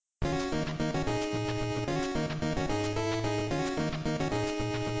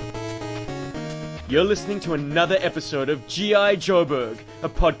You're listening to another episode of G.I. Joeberg, a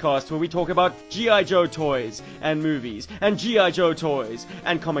podcast where we talk about G.I. Joe toys and movies, and G.I. Joe toys,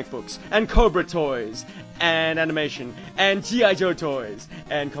 and comic books, and Cobra toys, and animation, and G.I. Joe toys,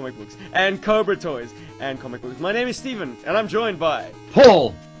 and comic books, and Cobra toys, and comic books. My name is Steven, and I'm joined by...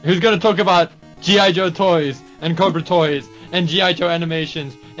 Paul, who's going to talk about G.I. Joe toys, and Cobra toys, and G.I. Joe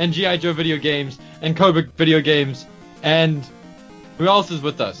animations, and G.I. Joe video games, and Cobra video games, and... who else is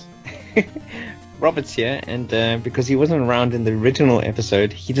with us? Robert's here, and because he wasn't around in the original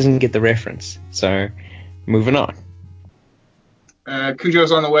episode, he doesn't get the reference. So, moving on.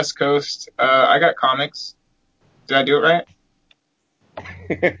 Cujo's on the West Coast. I got comics. Did I do it right?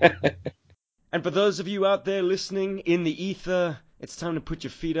 And for those of you out there listening in the ether, it's time to put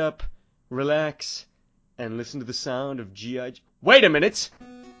your feet up, relax, and listen to the sound of G.I. Wait a minute!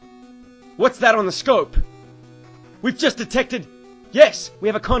 What's that on the scope? We've just detected... Yes, we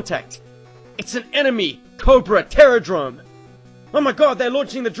have a contact. It's an enemy Cobra Terradrome. Oh my god, they're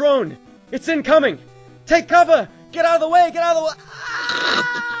launching the drone. It's incoming. Take cover. Get out of the way. Get out of the way. Ah!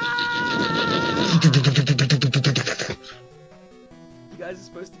 You guys are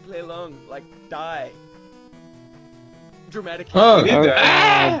supposed to play along, like die. Dramatic. Oh,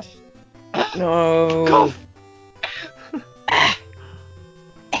 God. No. Cough.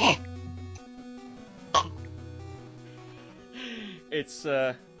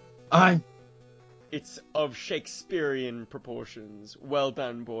 It's of Shakespearean proportions. Well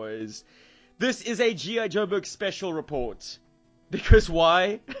done, boys. This is a G.I. Joeberg special report. Because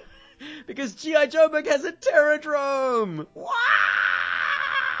why? Because G.I. Joeberg has a Terradrome! Wah!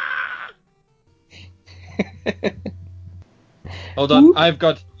 Hold on, I've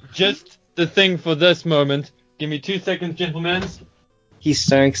got just the thing for this moment. Give me 2 seconds, gentlemen. He's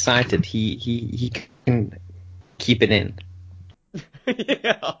so excited. He can keep it in.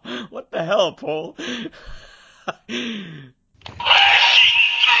 Yeah, what the hell, Paul?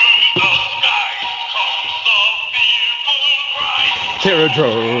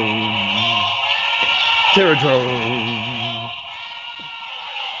 Terradrome. Terradrome.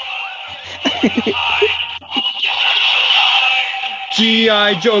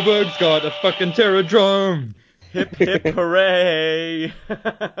 G.I. Joeberg's got a fucking Terradrome. Hip hip hooray!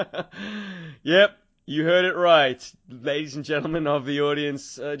 Yep, you heard it right, ladies and gentlemen of the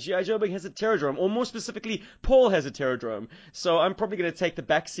audience. G.I. Joeberg has a Terradrome, or more specifically, Paul has a Terradrome. So I'm probably going to take the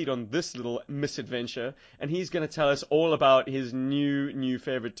backseat on this little misadventure, and he's going to tell us all about his new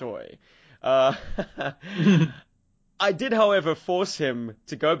favorite toy. I did, however, force him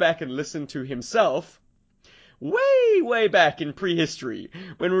to go back and listen to himself way back in prehistory,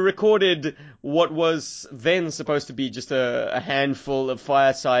 when we recorded what was then supposed to be just a handful of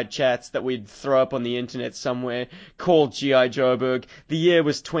fireside chats that we'd throw up on the internet somewhere, called G.I. Joeberg. The year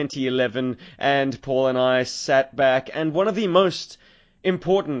was 2011, and Paul and I sat back, and one of the most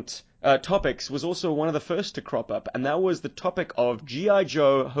important topics was also one of the first to crop up, and that was the topic of G.I.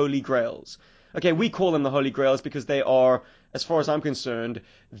 Joe Holy Grails. Okay, we call them the Holy Grails because they are, as far as I'm concerned,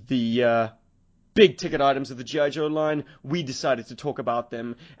 the big ticket items of the G.I. Joe line. We decided to talk about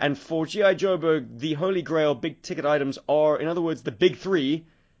them. And for G.I. Joeberg, the Holy Grail big ticket items are, in other words, the big three: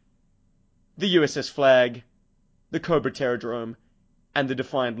 the USS Flag, the Cobra Terradrome, and the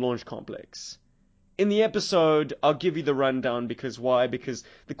Defiant Launch Complex. In the episode, I'll give you the rundown because why? Because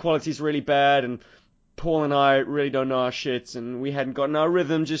the quality's really bad and Paul and I really don't know our shit, and we hadn't gotten our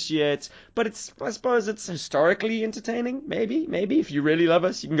rhythm just yet. But I suppose it's historically entertaining. Maybe. If you really love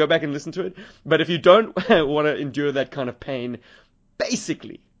us, you can go back and listen to it. But if you don't want to endure that kind of pain,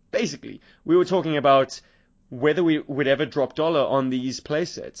 basically, we were talking about whether we would ever drop dollar on these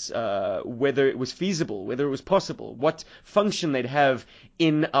playsets, whether it was feasible, whether it was possible, what function they'd have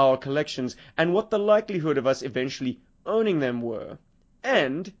in our collections, and what the likelihood of us eventually owning them were.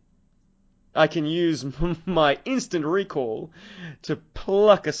 And I can use my instant recall to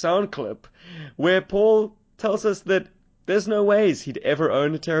pluck a sound clip where Paul tells us that there's no ways he'd ever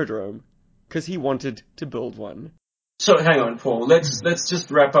own a Terradrome because he wanted to build one. So hang on, Paul. Let's just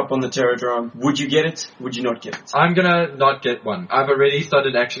wrap up on the Terradrome. Would you get it? Would you not get it? I'm gonna not get one. I've already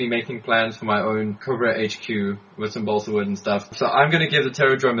started actually making plans for my own Cobra HQ with some balsa wood and stuff. So I'm gonna give the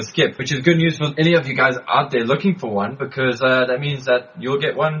Terradrome a skip, which is good news for any of you guys out there looking for one, because that means that you'll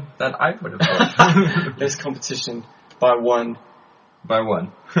get one that I would have got. Less competition by one. By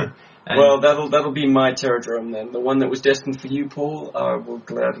one. Well, that'll be my Terradrome then. The one that was destined for you, Paul, I will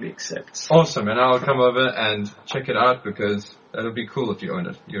gladly accept. Awesome, and I'll come over and check it out because that'll be cool if you own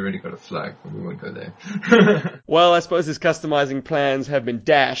it. You already got a flag, but we won't go there. Well, I suppose his customizing plans have been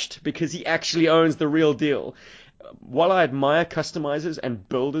dashed because he actually owns the real deal. while I admire customizers and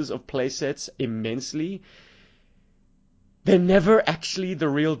builders of playsets immensely, they're never actually the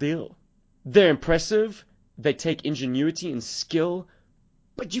real deal. They're impressive, they take ingenuity and skill,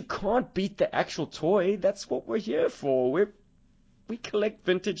 but you can't beat the actual toy. That's what we're here for. We collect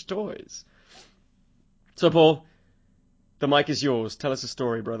vintage toys. So, Paul, the mic is yours. Tell us a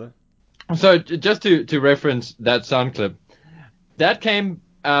story, brother. So, just to reference that sound clip, that came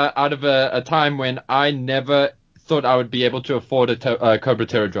out of a time when I never thought I would be able to afford a Cobra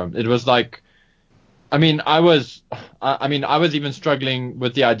Terradrome. It was like, I was even struggling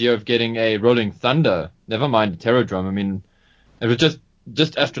with the idea of getting a Rolling Thunder, never mind a Terradrome. It was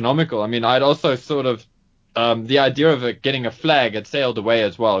just astronomical. I'd also sort of, the idea of getting a flag had sailed away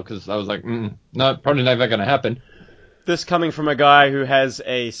as well, because I was like, no, probably never going to happen. This coming from a guy who has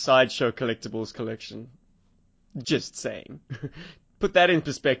a Sideshow collectibles collection. Just saying. Put that in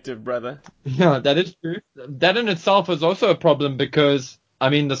perspective, brother. Yeah, that is true. That in itself was also a problem because,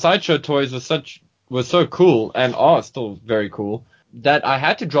 the Sideshow toys were so cool and are still very cool that I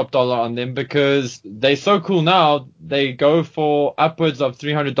had to drop dollar on them because they're so cool now. They go for upwards of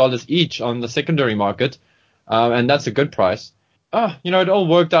 $300 each on the secondary market, and that's a good price. It all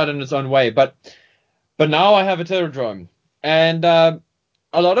worked out in its own way, but now I have a Terradrome, and a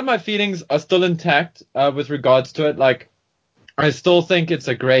lot of my feelings are still intact with regards to it. Like, I still think it's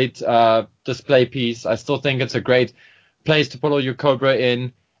a great display piece. I still think it's a great place to put all your Cobra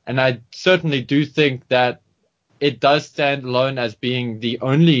in, and I certainly do think that it does stand alone as being the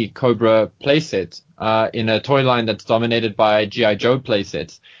only Cobra playset in a toy line that's dominated by G.I. Joe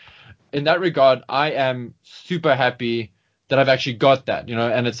playsets. In that regard, I am super happy that I've actually got that,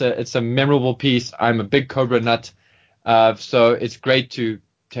 and it's a memorable piece. I'm a big Cobra nut, so it's great to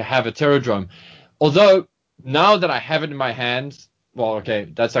have a Terradrome. Although, now that I have it in my hands, well,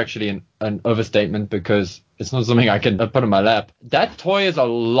 okay, that's actually an overstatement because it's not something I can put in my lap. That toy is a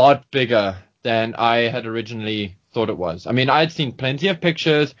lot bigger than I had originally thought it was. I had seen plenty of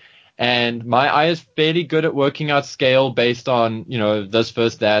pictures, and my eye is fairly good at working out scale based on, this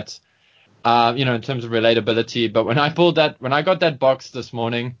versus that, in terms of relatability. But when I got that box this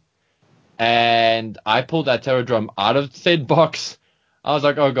morning, and I pulled that Terradrome out of said box, I was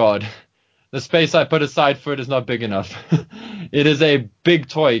like, oh god, the space I put aside for it is not big enough. It is a big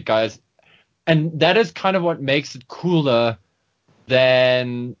toy, guys. And that is kind of what makes it cooler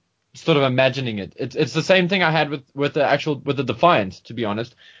than sort of imagining it. It's the same thing I had with the Defiant, to be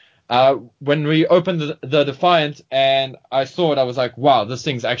honest. When we opened the Defiant and I saw it, I was like, wow, this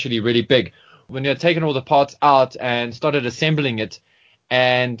thing's actually really big. When you're taking all the parts out and started assembling it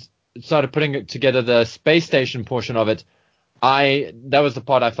and started putting it together, the space station portion of it, that was the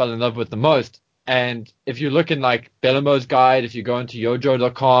part I fell in love with the most. And if you look in like Bellamo's guide, if you go into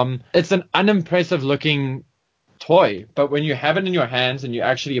yojo.com, it's an unimpressive looking toy. But when you have it in your hands and you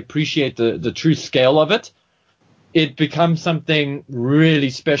actually appreciate the true scale of it, it becomes something really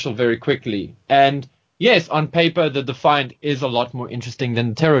special very quickly. And yes, on paper, the Defiant is a lot more interesting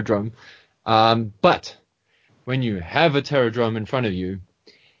than the Terradrome. But when you have a Terradrome in front of you,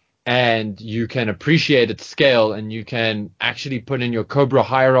 and you can appreciate its scale, and you can actually put in your Cobra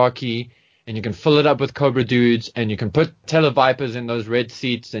hierarchy, and you can fill it up with Cobra dudes, and you can put Televipers in those red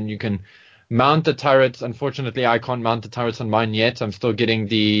seats, and you can mount the turrets. Unfortunately, I can't mount the turrets on mine yet. I'm still getting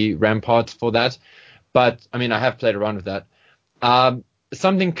the ramparts for that. But, I have played around with that.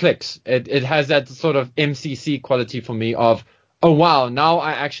 Something clicks. It has that sort of MCC quality for me of, oh wow, now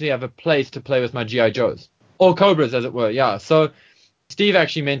I actually have a place to play with my G.I. Joes. Or Cobras, as it were, yeah. So, Steve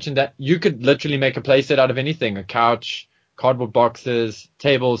actually mentioned that you could literally make a playset out of anything, a couch, cardboard boxes,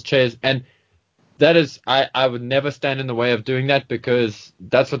 tables, chairs, and that is, I would never stand in the way of doing that because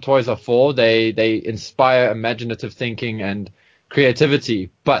that's what toys are for. They inspire imaginative thinking and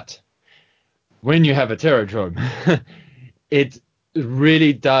creativity. But when you have a Terradrome, it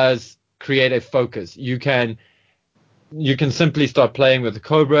really does create a focus. You can simply start playing with the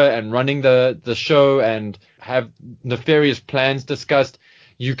Cobra and running the show and have nefarious plans discussed.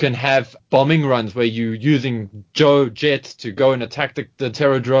 You can have bombing runs where you're using Joe jets to go and attack the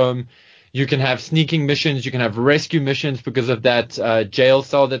Terradrome. You can have sneaking missions. You can have rescue missions because of that jail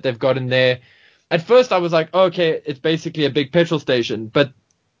cell that they've got in there. At first, I was like, okay, it's basically a big petrol station. But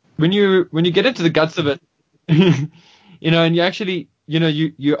when you get into the guts of it, and you actually,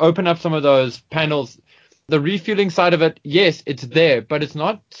 you open up some of those panels. The refueling side of it, yes, it's there, but it's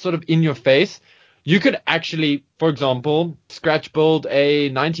not sort of in your face. You could actually, for example, scratch build a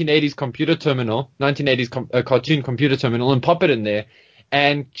 1980s computer terminal, 1980s cartoon computer terminal, and pop it in there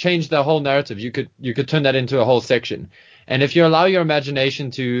and change the whole narrative. You could turn that into a whole section. And if you allow your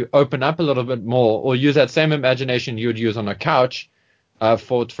imagination to open up a little bit more, or use that same imagination you would use on a couch,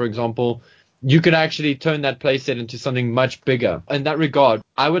 for example, you could actually turn that playset into something much bigger. In that regard,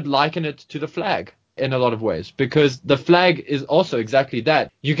 I would liken it to the flag in a lot of ways, because the flag is also exactly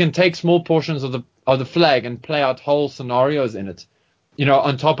that. You can take small portions of the flag and play out whole scenarios in it.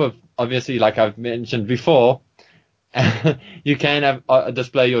 On top of, obviously, like I've mentioned before, you can have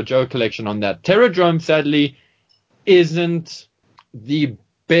display your Joe collection on that. Terradrome, sadly, isn't the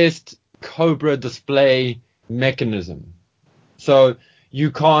best Cobra display mechanism. So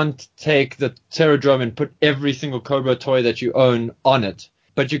you can't take the Terradrome and put every single Cobra toy that you own on it.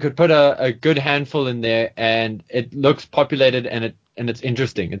 But you could put a good handful in there, and it looks populated, and it's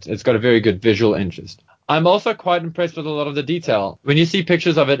interesting. It's got a very good visual interest. I'm also quite impressed with a lot of the detail. When you see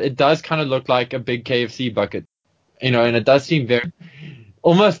pictures of it, it does kind of look like a big KFC bucket, and it does seem very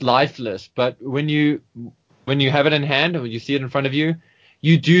almost lifeless. But when you have it in hand, and when you see it in front of you,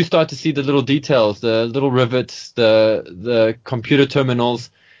 you do start to see the little details, the little rivets, the computer terminals.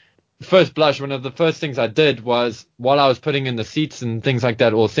 First blush, one of the first things I did was, while I was putting in the seats and things like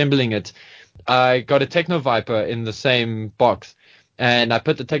that, or assembling it, I got a Techno Viper in the same box. And I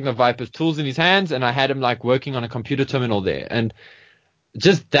put the Techno Viper's tools in his hands, and I had him like working on a computer terminal there. And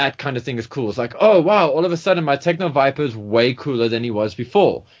just that kind of thing is cool. It's like, oh wow, all of a sudden my Techno Viper is way cooler than he was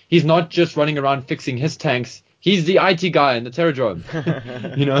before. He's not just running around fixing his tanks. He's the IT guy in the Terradrome.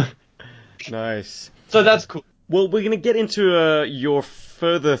 Nice. So that's cool. Well, we're going to get into your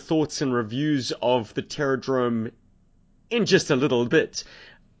further thoughts and reviews of the Terradrome in just a little bit.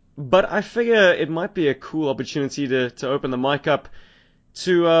 But I figure it might be a cool opportunity to open the mic up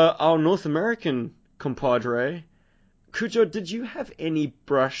to our North American compadre. Cujo, did you have any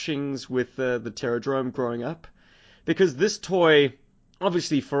brushings with the Terradrome growing up? Because this toy,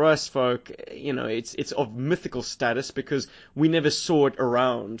 obviously for us folk, it's of mythical status because we never saw it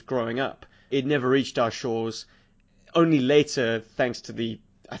around growing up. It never reached our shores. Only later, thanks to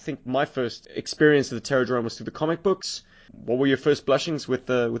I think my first experience of the Terradrome was through the comic books. What were your first blushings with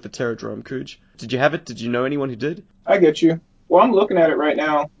the Terradrome, Cuj? Did you have it? Did you know anyone who did? I get you. Well, I'm looking at it right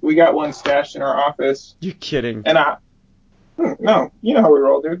now. We got one stashed in our office. You kidding? And no, you know how we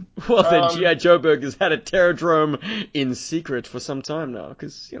roll, dude. Well, then G.I. Joeberg has had a Terradrome in secret for some time now,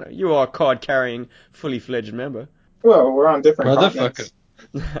 because, you are a card-carrying, fully-fledged member. Well, we're on different continents.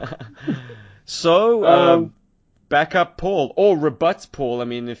 So, back up Paul, or rebut Paul,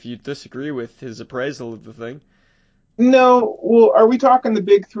 if you disagree with his appraisal of the thing. No, well, are we talking the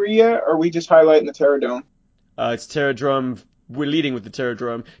big three yet, or are we just highlighting the Terradrome? It's Terradrome. We're leading with the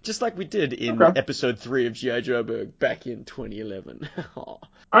Terradrome, just like we did in episode 3 of G.I. Joeberg back in 2011.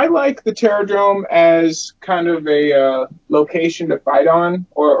 I like the Terradrome as kind of a location to fight on,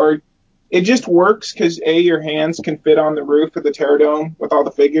 or it just works because, your hands can fit on the roof of the Terradrome with all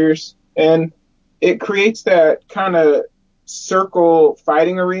the figures, and it creates that kind of circle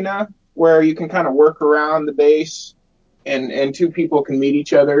fighting arena where you can kind of work around the base and two people can meet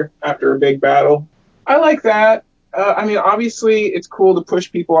each other after a big battle. I like that. Obviously, it's cool to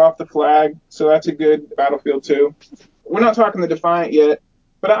push people off the flag, so that's a good battlefield too. We're not talking the Defiant yet,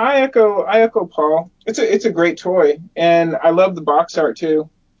 but I echo Paul. It's a great toy, and I love the box art too.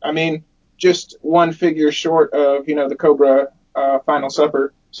 Just one figure short of the Cobra Final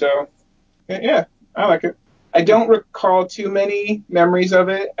Supper. So yeah, I like it. I don't recall too many memories of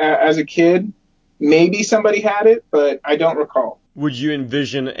it as a kid. Maybe somebody had it, but I don't recall. Would you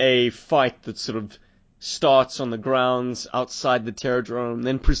envision a fight that sort of starts on the grounds outside the Terradrome,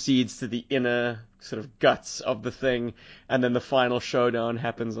 then proceeds to the inner sort of guts of the thing, and then the final showdown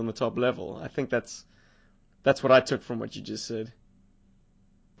happens on the top level? I think that's what I took from what you just said.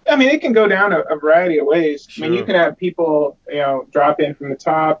 It can go down a variety of ways. Sure. You can have people, drop in from the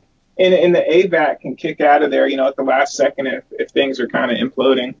top, and the AVAC can kick out of there, at the last second if things are kind of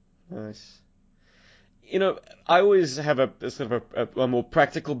imploding. Nice. I always have a sort of a more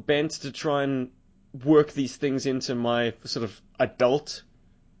practical bent to try and work these things into my sort of adult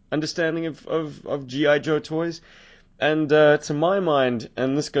understanding of G.I. Joe toys. And to my mind,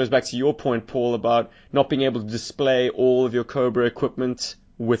 and this goes back to your point, Paul, about not being able to display all of your Cobra equipment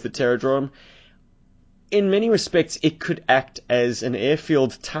with the Terradrome, in many respects, it could act as an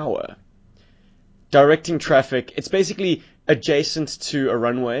airfield tower, directing traffic. It's basically adjacent to a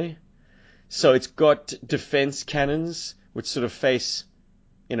runway. So it's got defense cannons, which sort of face,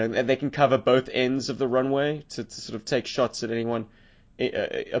 they can cover both ends of the runway to sort of take shots at anyone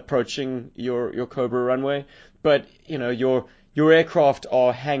approaching your Cobra runway. But, your aircraft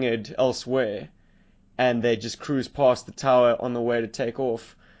are hangared elsewhere, and they just cruise past the tower on the way to take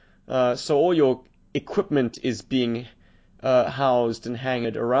off. So all your equipment is being housed and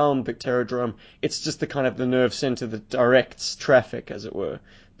hanged around the Terradrome. It's just the kind of the nerve center that directs traffic, as it were,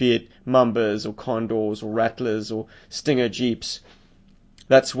 be it Mambas or Condors or Rattlers or Stinger Jeeps.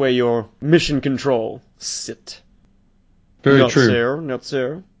 That's where your mission control sit. Very Not true. Sir, not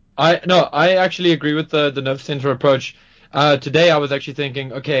Sir. I actually agree with the nerve center approach. Today I was actually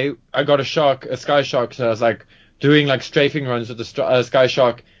thinking, okay, I got a Sky Shark, so I was like doing like strafing runs with the Sky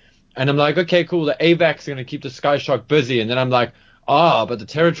Shark, and I'm like, okay, cool, the AVAC's going to keep the Sky Shark busy, and then I'm like, but the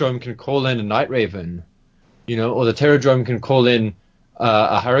Terradrome can call in a Night Raven, or the Terradrome can call in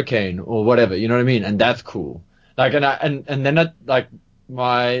a Hurricane or whatever, you know what I mean? And that's cool. Like, and then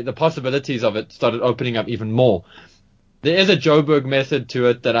the possibilities of it started opening up even more. There is a Joburg method to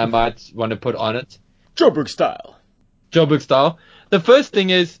it that I might want to put on it. Joburg style. Joburg style. The first thing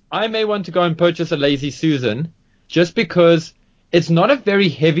is, I may want to go and purchase a Lazy Susan, just because it's not a very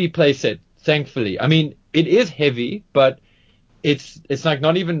heavy playset, thankfully. I mean, it is heavy, but it's like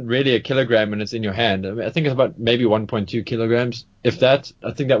not even really a kilogram when it's in your hand. I think it's about maybe 1.2 kilograms, if that.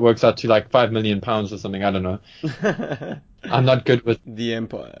 I think that works out to like 5 million pounds or something. I don't know. I'm not good with the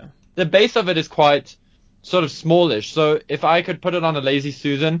Empire. The base of it is quite sort of smallish, so if I could put it on a Lazy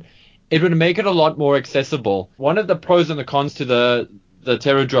Susan, it would make it a lot more accessible. One of the pros and the cons to the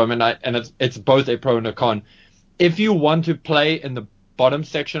Terradrome, and it's both a pro and a con. If you want to play in the bottom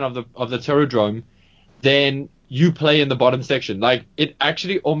section of the Terradrome, then you play in the bottom section. Like, it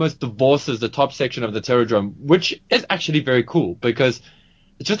actually almost divorces the top section of the Terradrome, which is actually very cool, because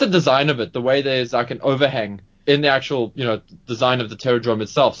it's just the design of it, the way there's like an overhang in the actual, design of the Terradrome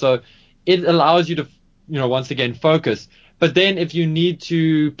itself. So it allows you to, once again, focus. But then if you need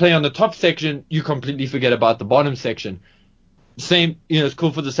to play on the top section, you completely forget about the bottom section. Same, it's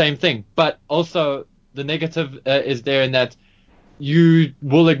cool for the same thing. But also the negative is there in that you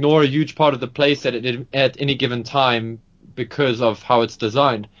will ignore a huge part of the playset at any given time because of how it's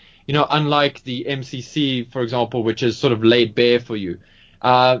designed. Unlike the MCC, for example, which is sort of laid bare for you.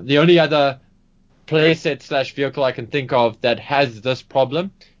 The only other playset / vehicle I can think of that has this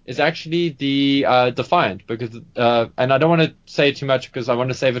problem is actually the Defiant, because and I don't want to say too much because I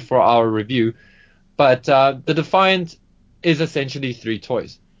want to save it for our review, but the Defiant is essentially 3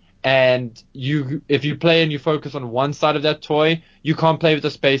 toys, and if you play and you focus on one side of that toy, you can't play with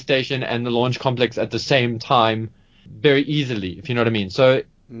the space station and the launch complex at the same time very easily, if you know what I mean. So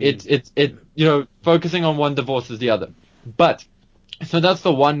it focusing on one divorces the other. But so that's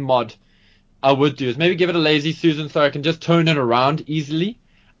the one mod I would do, is maybe give it a Lazy Susan so I can just turn it around easily.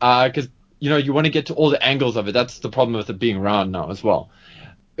 Because, you want to get to all the angles of it. That's the problem with it being round now as well.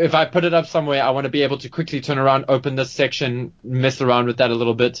 If I put it up somewhere, I want to be able to quickly turn around, open this section, mess around with that a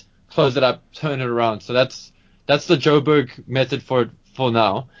little bit, close it up, turn it around. So that's the Joburg method for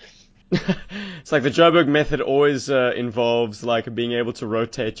now. It's like the Joburg method always involves like being able to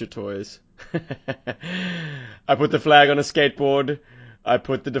rotate your toys. I put the Flag on a skateboard. I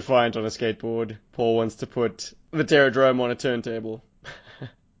put the Defiant on a skateboard. Paul wants to put the Terradrome on a turntable.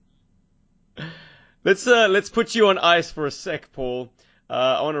 Let's put you on ice for a sec, Paul.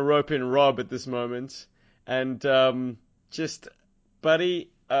 I want to rope in Rob at this moment, and just, buddy,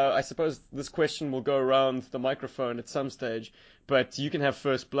 I suppose this question will go around the microphone at some stage, but you can have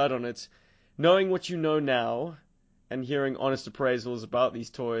first blood on it. Knowing what you know now, and hearing honest appraisals about these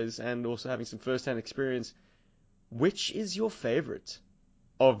toys, and also having some first-hand experience, which is your favorite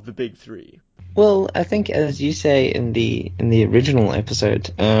of the big 3? Well, I think, as you say in the original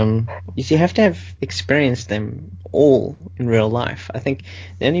episode, you have to have experienced them all in real life. I think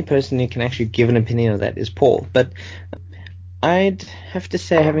the only person who can actually give an opinion of that is Paul. But I'd have to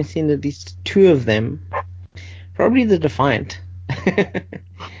say, having seen at least 2 of them, probably the Defiant, because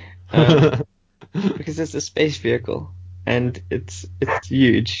it's a space vehicle and it's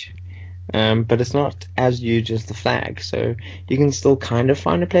huge. But it's not as huge as the Flag, so you can still kind of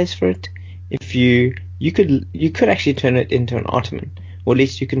find a place for it. If you could actually turn it into an Ottoman, or at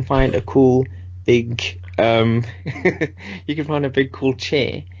least you can find a cool big you can find a big cool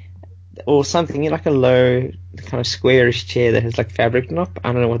chair or something, like a low kind of squarish chair that has like fabric on top.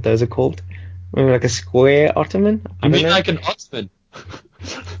 I don't know what those are called. Maybe like a square Ottoman. You mean like an Ottoman?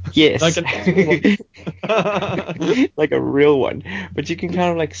 Yes. Like like a real one, but you can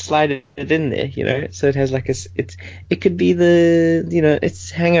kind of like slide it in there, so it has like it could be the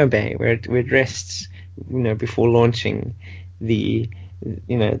it's hangar bay where it rests, before launching the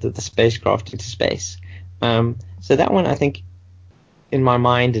spacecraft into space. So that one, I think, in my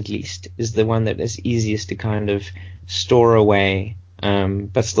mind at least, is the one that is easiest to kind of store away,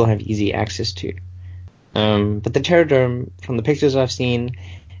 but still have easy access to. But the Terradrome, from the pictures I've seen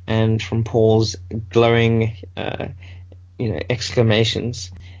and from Paul's glowing,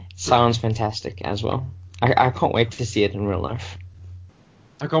 exclamations. Sounds fantastic as well. I can't wait to see it in real life.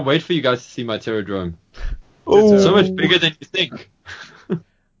 I can't wait for you guys to see my Terradrome. Oh. So much bigger than you think.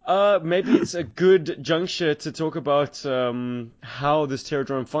 Maybe it's a good juncture to talk about how this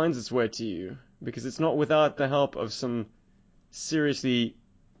Terradrome finds its way to you, because it's not without the help of some seriously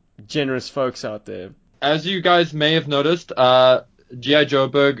generous folks out there. As you guys may have noticed, G.I.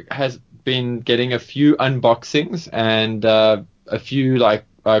 Joeberg has been getting a few unboxings and a few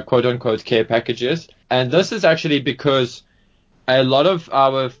quote-unquote care packages. And this is actually because a lot of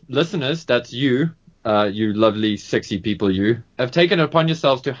our listeners, that's you lovely, sexy people, you have taken it upon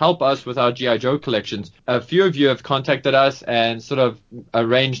yourselves to help us with our G.I. Joe collections. A few of you have contacted us and sort of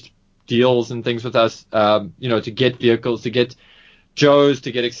arranged deals and things with us, to get vehicles, to get Joes,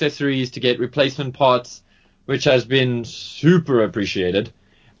 to get accessories, to get replacement parts, which has been super appreciated.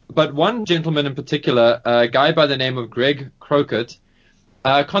 But one gentleman in particular, a guy by the name of Greg Crockett,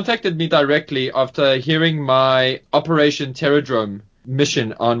 contacted me directly after hearing my Operation Terradrome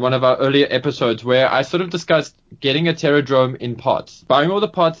mission on one of our earlier episodes, where I sort of discussed getting a Terradrome in parts, buying all the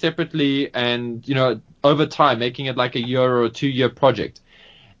parts separately and, over time, making it like a year or a 2-year project.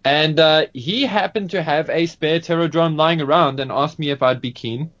 And he happened to have a spare Terradrome lying around and asked me if I'd be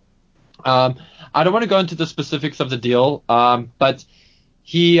keen. I don't want to go into the specifics of the deal, but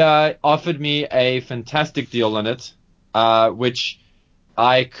he offered me a fantastic deal on it, which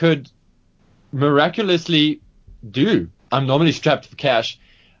I could miraculously do. I'm normally strapped for cash,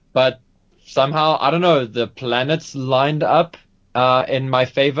 but somehow, I don't know, the planets lined up in my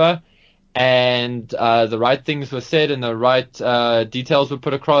favor, and the right things were said and the right details were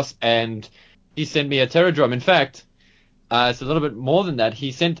put across, and he sent me a Terradrome. In fact, it's a little bit more than that.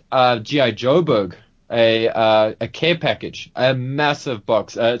 He sent G.I. Joeberg a care package, a massive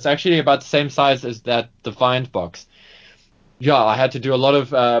box. It's actually about the same size as that Defiant box. Yeah, I had to do a lot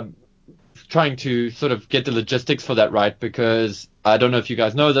of trying to sort of get the logistics for that right, because I don't know if you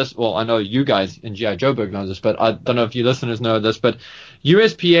guys know this. Well, I know you guys in G.I. Joeberg know this, but I don't know if you listeners know this. But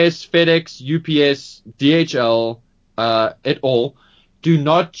USPS, FedEx, UPS, DHL, et al. Do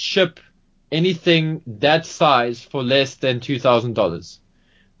not ship anything that size for less than $2,000.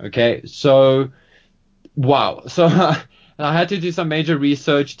 Okay, so wow. So I had to do some major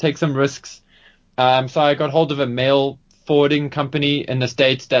research, take some risks. So I got hold of a mail forwarding company in the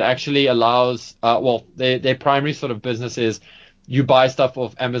States that actually allows, their primary sort of business is you buy stuff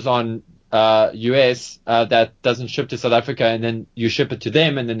off Amazon US that doesn't ship to South Africa, and then you ship it to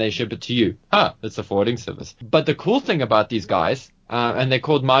them, and then they ship it to you. It's a forwarding service. But the cool thing about these guys, and they're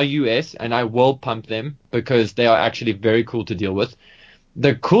called MyUS, and I will pump them because they are actually very cool to deal with.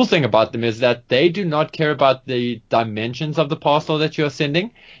 The cool thing about them is that they do not care about the dimensions of the parcel that you're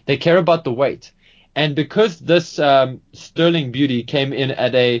sending. They care about the weight. And because this Sterling Beauty came in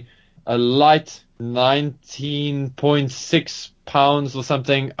at a light 19.6 pounds or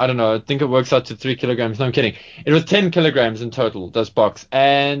something, I don't know, I think it works out to 3 kilograms. No, I'm kidding. It was 10 kilograms in total, this box.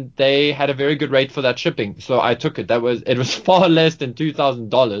 And they had a very good rate for that shipping. So I took it. It was far less than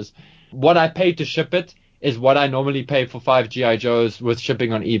 $2,000. What I paid to ship it is what I normally pay for 5 G.I. Joes with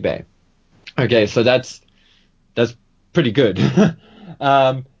shipping on eBay. Okay, so that's pretty good.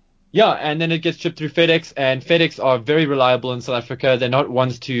 Yeah, and then it gets shipped through FedEx, and FedEx are very reliable in South Africa. They're not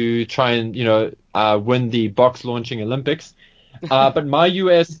ones to try and, win the box launching Olympics. But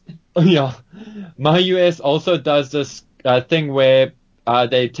MyUS also does this thing where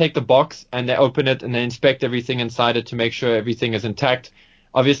they take the box and they open it and they inspect everything inside it to make sure everything is intact.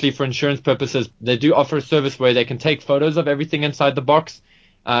 Obviously, for insurance purposes, they do offer a service where they can take photos of everything inside the box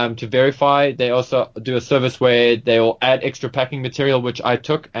to verify. They also do a service where they will add extra packing material, which I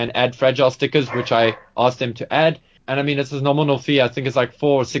took, and add fragile stickers, which I asked them to add. And I mean, it's a nominal fee. I think it's like $4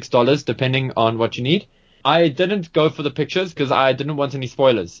 or $6, depending on what you need. I didn't go for the pictures because I didn't want any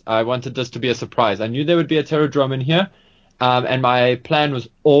spoilers. I wanted this to be a surprise. I knew there would be a Terradrome in here. And my plan was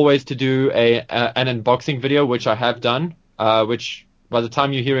always to do an unboxing video, which I have done, which by the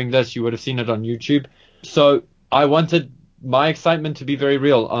time you're hearing this, you would have seen it on YouTube. So I wanted my excitement to be very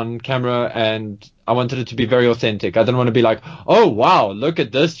real on camera, and I wanted it to be very authentic. I didn't want to be like, oh, wow, look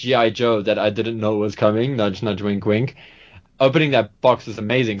at this G.I. Joe that I didn't know was coming. Nudge, nudge, wink, wink. Opening that box was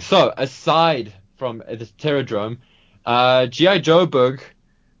amazing. So aside from this Terradrome, G.I. Joeberg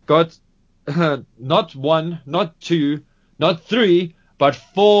got not 1, not 2, not 3, but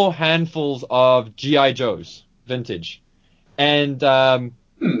 4 handfuls of G.I. Joes, vintage. And 1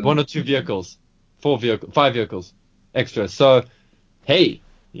 or 2 vehicles. 5 vehicles extra. So, hey,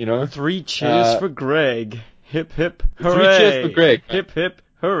 3 cheers for Greg. Hip, hip, hooray. 3 cheers for Greg. Hip, hip,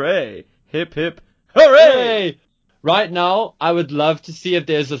 hooray. Hip, hip, hooray. Right now, I would love to see if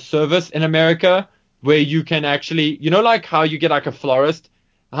there's a service in America where you can actually, like how you get like a florist,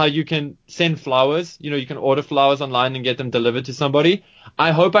 how you can send flowers, you can order flowers online and get them delivered to somebody.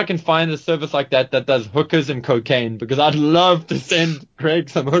 I hope I can find a service like that that does hookers and cocaine, because I'd love to send Greg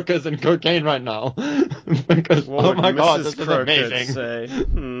some hookers and cocaine right now. Because, What oh would my God, Mrs. this is Crockett amazing.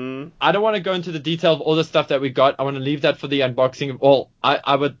 say? I don't want to go into the detail of all the stuff that we got. I want to leave that for the unboxing. Well,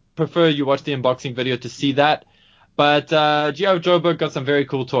 I would prefer you watch the unboxing video to see that. But G.I. Joburg got some very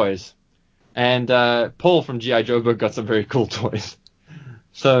cool toys. And Paul from G.I. Joburg got some very cool toys.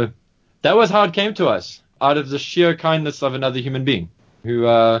 So that was how it came to us, out of the sheer kindness of another human being who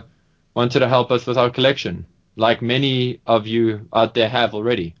wanted to help us with our collection, like many of you out there have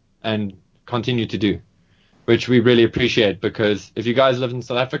already and continue to do, which we really appreciate, because if you guys lived in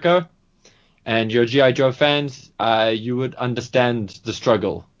South Africa and you're G.I. Joe fans, you would understand the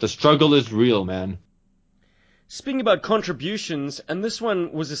struggle. The struggle is real, man. Speaking about contributions, and this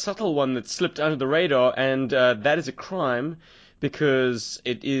one was a subtle one that slipped under the radar, and that is a crime, because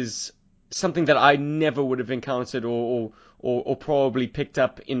it is something that I never would have encountered or probably picked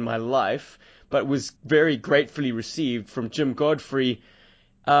up in my life, but was very gratefully received from Jim Godfrey,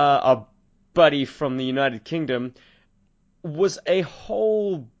 our buddy from the United Kingdom. Was a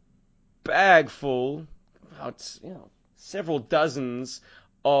whole bag full, about several dozens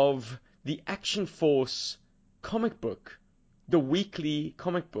of the Action Force comic book, the weekly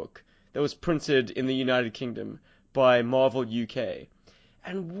comic book that was printed in the United Kingdom by Marvel UK.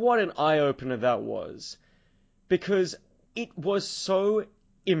 And what an eye-opener that was, because it was so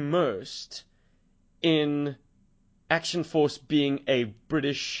immersed in Action Force being a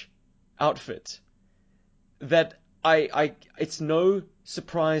British outfit that it's no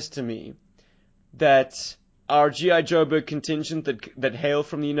surprise to me that our G.I. Joburg contingent that hail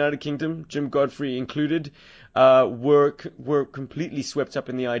from the United Kingdom, Jim Godfrey included, were completely swept up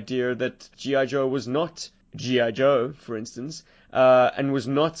in the idea that G.I. Joe was not G.I. Joe, for instance, and was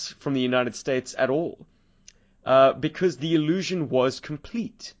not from the United States at all, because the illusion was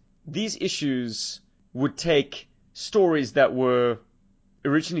complete. These issues would take stories that were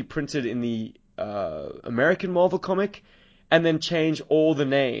originally printed in the American Marvel comic and then change all the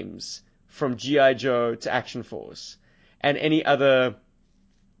names from G.I. Joe to Action Force, and any other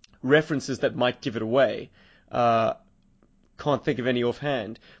references that might give it away. Can't think of any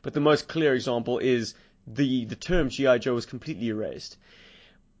offhand, but the most clear example is the term G.I. Joe was completely erased.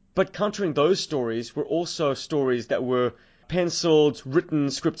 But countering those stories were also stories that were penciled, written,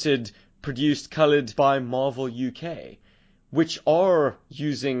 scripted, produced, colored by Marvel UK, which are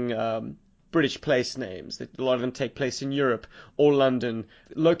using British place names. That a lot of them take place in Europe or London,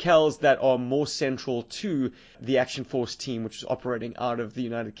 locales that are more central to the Action Force team, which is operating out of the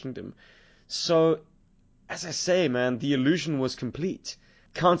United Kingdom. So, as I say, man, the illusion was complete.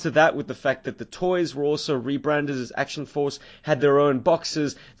 Counter that with the fact that the toys were also rebranded as Action Force, had their own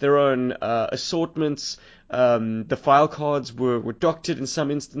boxes, their own assortments. The file cards were doctored in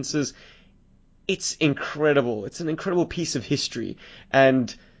some instances. It's incredible. It's an incredible piece of history,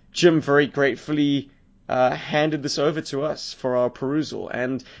 and Jim very gratefully handed this over to us for our perusal,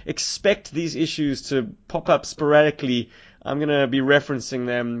 and expect these issues to pop up sporadically. I'm going to be referencing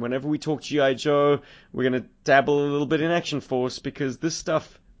them whenever we talk G.I. Joe. We're going to dabble a little bit in Action Force, because this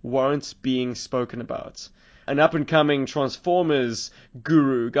stuff warrants being spoken about. An up-and-coming Transformers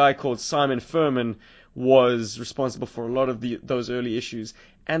guru, a guy called Simon Furman, was responsible for a lot of those early issues,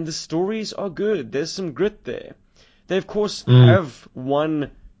 and the stories are good. There's some grit there. They, of course, have one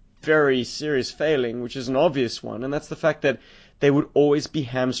very serious failing, which is an obvious one, and that's the fact that they would always be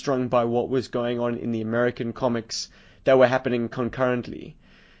hamstrung by what was going on in the American comics that were happening concurrently.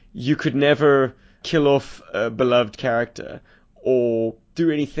 You could never kill off a beloved character or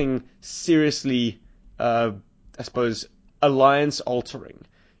do anything seriously, I suppose, alliance-altering.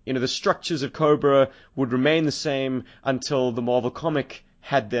 The structures of Cobra would remain the same until the Marvel comic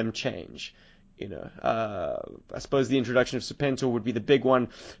had them change. I suppose the introduction of Serpentor would be the big one,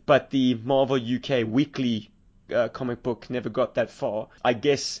 but the Marvel UK weekly comic book never got that far. I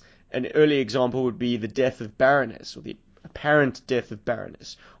guess an early example would be the death of Baroness, or the apparent death of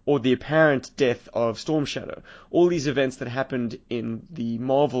Baroness, or the apparent death of Storm Shadow. All these events that happened in the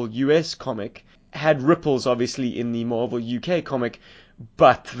Marvel US comic had ripples, obviously, in the Marvel UK comic,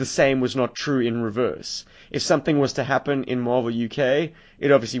 but the same was not true in reverse. If something was to happen in Marvel UK,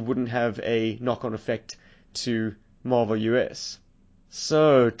 it obviously wouldn't have a knock-on effect to Marvel US.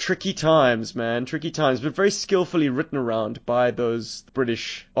 So, tricky times, man. Tricky times, but very skillfully written around by those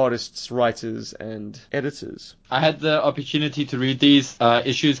British artists, writers, and editors. I had the opportunity to read these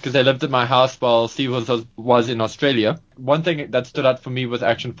issues because they lived at my house while Steve was in Australia. One thing that stood out for me with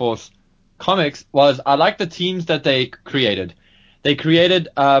Action Force comics was I liked the teams that they created. They created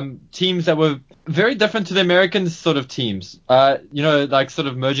teams that were very different to the American sort of teams. Like sort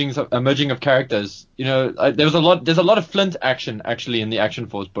of merging of characters. There's a lot of Flint action actually in the Action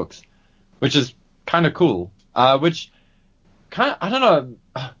Force books, which is kind of cool. Which kind of, I don't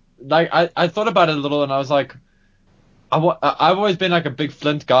know, like I thought about it a little and I was like, I've always been like a big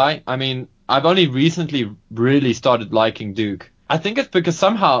Flint guy. I mean, I've only recently really started liking Duke. I think it's because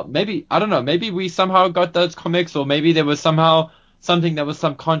somehow, maybe we somehow got those comics, or maybe there was somehow something that was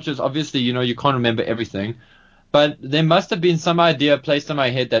subconscious. Obviously, you can't remember everything, but there must have been some idea placed in my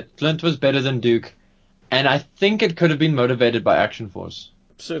head that Flint was better than Duke, and I think it could have been motivated by Action Force.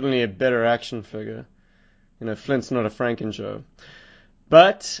 Certainly a better action figure. Flint's not a Franken-Joe.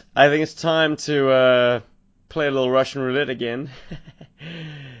 But I think it's time to play a little Russian roulette again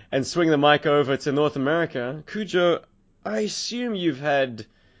and swing the mic over to North America. Cujo, I assume you've had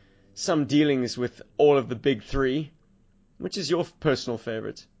some dealings with all of the big three. Which is your personal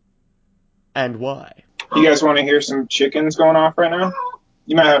favorite? And why? You guys want to hear some chickens going off right now?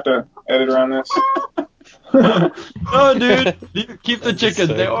 You might have to edit around this. No, dude. Keep the chickens.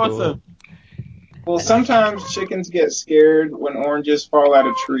 So They're cool. awesome. Well, sometimes chickens get scared when oranges fall out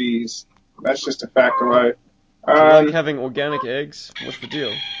of trees. That's just a fact of life. Do you like having organic eggs? What's the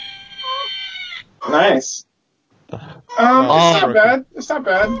deal? Nice. It's not bad. It's not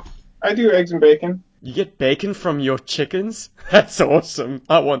bad. I do eggs and bacon. You get bacon from your chickens? That's awesome.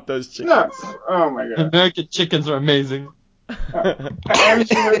 I want those chickens. No. Oh my god. American chickens are amazing. Haven't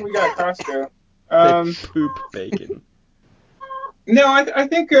you heard we got Costco? They poop bacon. No, I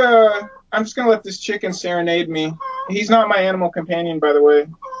think I'm just gonna let this chicken serenade me. He's not my animal companion, by the way.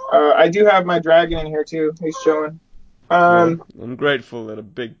 I do have my dragon in here too. He's chilling. Well, I'm grateful that a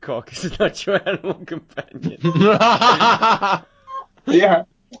big cock is not your animal companion. Yeah.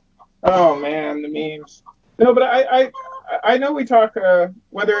 Oh man, the memes. No, but I know we talk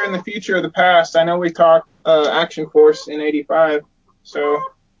whether in the future or the past. I know we talk Action Force in '85. So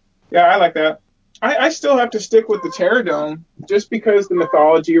yeah, I like that. I still have to stick with the Terradome just because the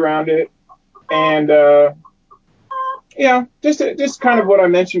mythology around it, and just kind of what I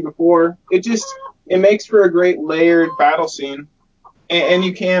mentioned before. It makes for a great layered battle scene, and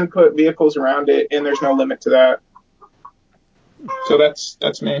you can put vehicles around it, and there's no limit to that. So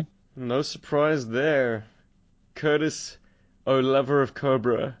that's me. No surprise there. Curtis, lover of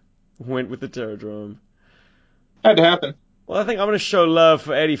Cobra, went with the Terradrome. Had to happen. Well, I think I'm going to show love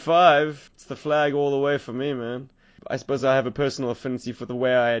for 85. It's the flag all the way for me, man. I suppose I have a personal affinity for the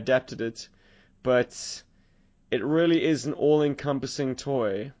way I adapted it, but it really is an all-encompassing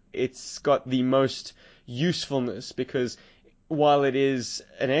toy. It's got the most usefulness because while it is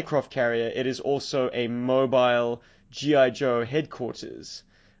an aircraft carrier, it is also a mobile G.I. Joe headquarters.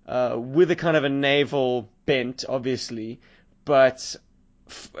 With a kind of a naval bent, obviously, but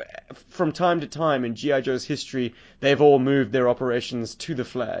from time to time in G.I. Joe's history, they've all moved their operations to the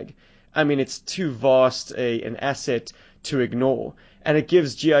flag. I mean, it's too vast an asset to ignore, and it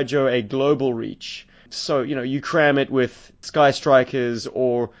gives G.I. Joe a global reach. So, you cram it with Sky Strikers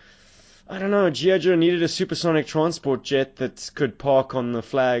or, I don't know, G.I. Joe needed a supersonic transport jet that could park on the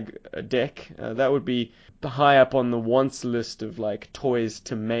flag deck. That would be high up on the wants list of like toys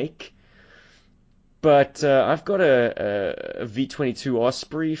to make. But I've got a V-22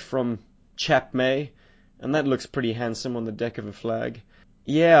 Osprey from Chap May, and that looks pretty handsome on the deck of a flag.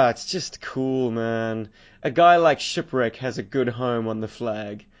 Yeah, it's just cool, man. A guy like Shipwreck has a good home on the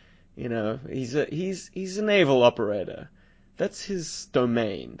flag. He's a naval operator. That's his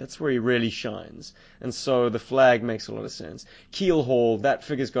domain. That's where he really shines. And so the flag makes a lot of sense. Keelhaul, that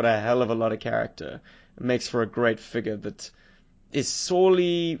figure's got a hell of a lot of character. It makes for a great figure that is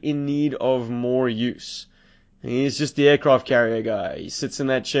sorely in need of more use. He's just the aircraft carrier guy. He sits in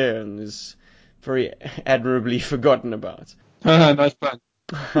that chair and is very admirably forgotten about. Nice plan.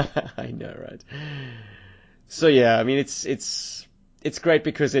 I know, right? So yeah, I mean, it's great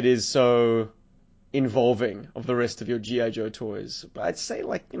because it is so involving of the rest of your G.I. Joe toys. But I'd say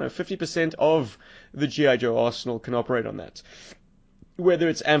 50% of the G.I. Joe arsenal can operate on that. Whether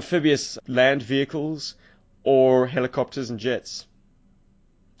it's amphibious land vehicles or helicopters and jets.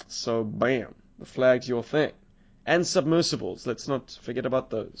 So bam, the flag's your thing. And submersibles, let's not forget about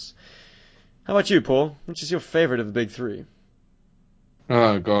those. How about you, Paul? Which is your favorite of the big three?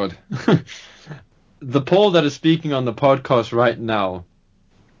 Oh, God. the Paul that is speaking on the podcast right now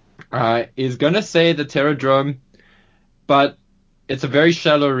is going to say the Terradrome, but it's a very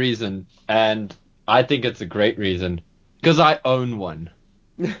shallow reason, and I think it's a great reason. Because I own one.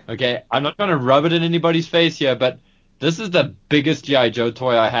 Okay? I'm not going to rub it in anybody's face here, but this is the biggest G.I. Joe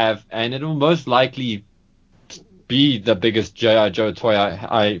toy I have, and it will most likely be the biggest G.I. Joe toy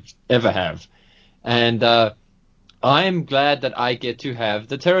I ever have. And I'm glad that I get to have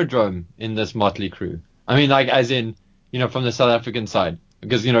the Terradrome in this motley crew. I mean, like, as in, from the South African side.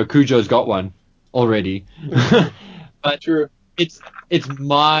 Because, Cujo's got one already. But True. it's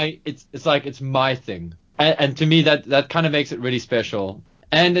my thing. And to me, that kind of makes it really special.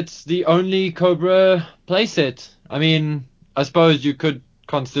 And it's the only Cobra playset. I mean, I suppose you could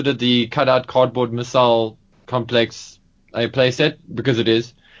consider the cutout cardboard missile complex a playset, because it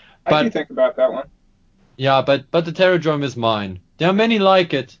is. I do think about that one. Yeah, but the Terradrome is mine. There are many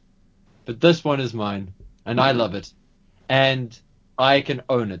like it, but this one is mine, and I love it. And I can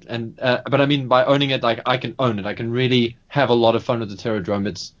own it. And but I mean, by owning it, like, I can own it. I can really have a lot of fun with the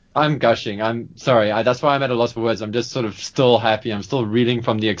Terradrome. I'm gushing. I'm sorry. That's why I'm at a loss for words. I'm just sort of still happy. I'm still reeling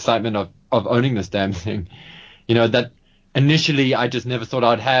from the excitement of owning this damn thing. That initially I just never thought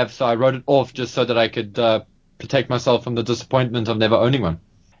I'd have, so I wrote it off just so that I could protect myself from the disappointment of never owning one.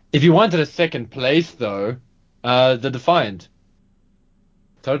 If you wanted a second place, though, the Defiant.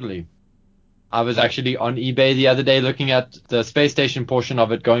 Totally. I was actually on eBay the other day looking at the space station portion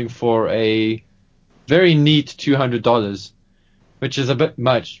of it, going for a very neat $200, which is a bit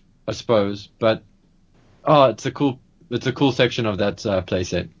much, I suppose. But it's a cool section of that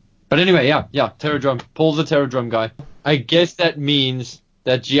playset. But anyway, yeah, Terradrome. Paul's a Terradrome guy. I guess that means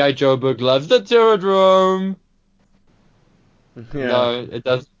that G.I. Joe book loves the Terradrome. Yeah. No, it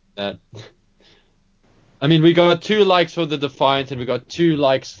doesn't. That. I mean, we got 2 likes for the Defiant, and we got 2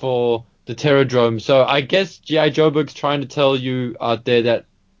 likes for the Terradrome. So I guess G.I. Joe book's trying to tell you out there that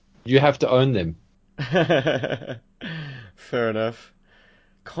you have to own them. Fair enough.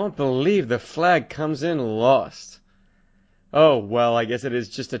 Can't believe the flag comes in lost. Oh, well, I guess it is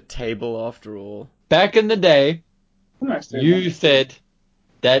just a table after all. Back in the day, Nice. you said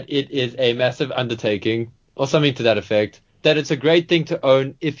that it is a massive undertaking, or something to that effect, that it's a great thing to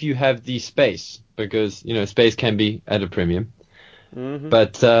own if you have the space, because, space can be at a premium. Mm-hmm.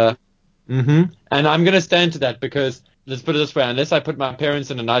 But, and I'm going to stand to that, because, let's put it this way, unless I put my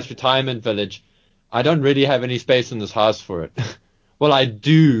parents in a nice retirement village, I don't really have any space in this house for it. Well, I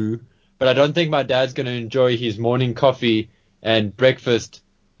do, but I don't think my dad's going to enjoy his morning coffee and breakfast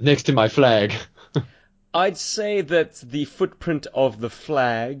next to my flag. I'd say that the footprint of the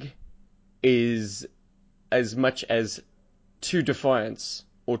flag is as much as 2 Defiants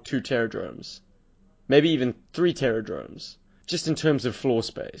or 2 Terradromes. Maybe even 3 Terradromes. Just in terms of floor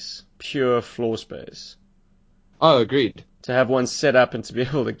space. Pure floor space. Oh, agreed. To have one set up and to be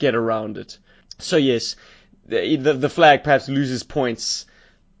able to get around it. So yes, the flag perhaps loses points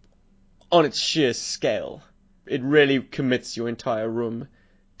on its sheer scale. It really commits your entire room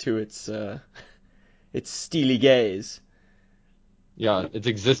to its steely gaze. Yeah, its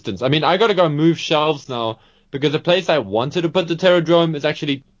existence. I mean, I gotta go move shelves now, because the place I wanted to put the Terradrome is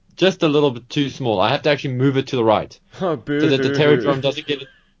actually just a little bit too small. I have to actually move it to the right, Oh, boo. so that the Terradrome doesn't get it.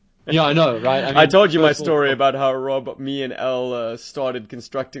 Yeah, I know, right? I told you my first of all- story about how Rob, me, and Elle started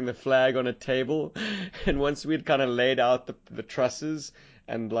constructing the flag on a table, and once we'd kind of laid out the trusses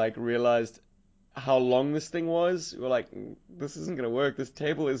and like realized how long this thing was, we were like, this isn't gonna work. This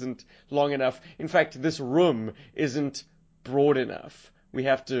table isn't long enough. In fact, this room isn't broad enough. We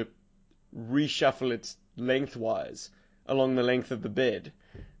have to reshuffle it lengthwise along the length of the bed.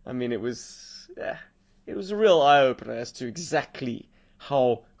 I mean, it was a real eye opener as to exactly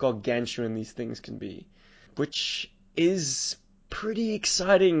how gargantuan these things can be, which is pretty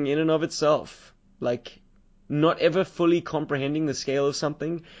exciting in and of itself. Like, not ever fully comprehending the scale of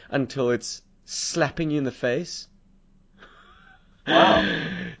something until it's slapping you in the face. Wow.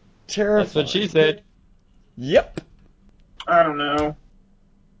 Terrifying. That's what she said. Yep. I don't know.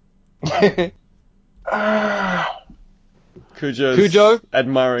 Cujo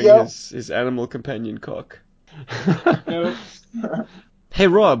admiring Yep. his animal companion cock. No. Hey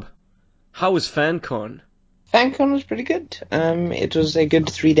Rob, how was FanCon? FanCon was pretty good. It was a good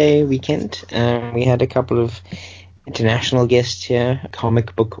 3-day weekend. We had a couple of international guests here,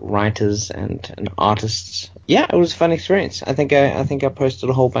 comic book writers and artists. Yeah, it was a fun experience. I think I posted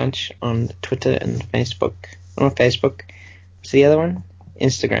a whole bunch on Twitter and Facebook. On Facebook, what's the other one?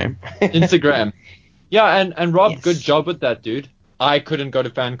 Instagram. Instagram. Yeah, and Rob, Yes. good job with that, dude. I couldn't go to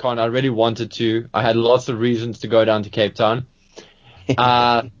FanCon. I really wanted to. I had lots of reasons to go down to Cape Town.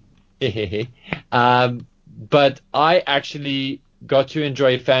 But I actually got to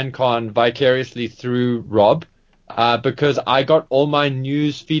enjoy FanCon vicariously through Rob, because I got all my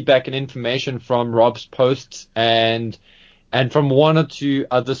news, feedback, and information from Rob's posts and from one or two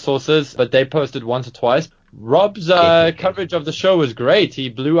other sources, but they posted once or twice. Rob's coverage of the show was great. He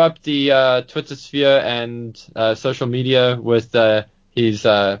blew up the Twitter sphere and social media with his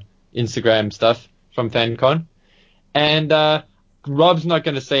Instagram stuff from FanCon. And Rob's not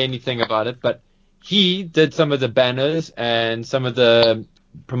going to say anything about it, but he did some of the banners and some of the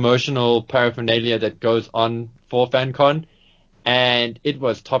promotional paraphernalia that goes on for FanCon, and it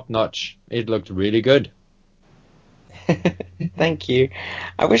was top notch. It looked really good. Thank you.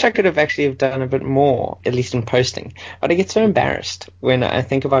 I wish I could have actually have done a bit more, at least in posting. But I get so embarrassed when I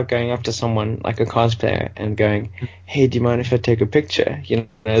think about going up to someone like a cosplayer and going, "Hey, do you mind if I take a picture?" You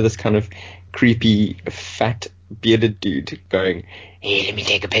know, this kind of creepy, fat, bearded dude going, "Hey, let me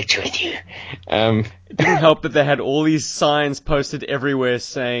take a picture with you." It didn't help that they had all these signs posted everywhere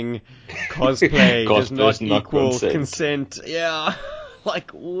saying cosplay does not equal consent. Yeah.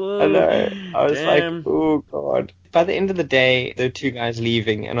 Like, whoa. I know. I was damn. like, oh, God. By the end of the day, there were two guys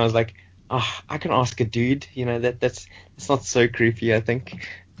leaving, and I was like, oh, I can ask a dude. You know, that's not so creepy, I think.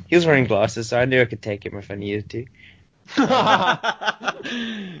 He was wearing glasses, so I knew I could take him if I needed to.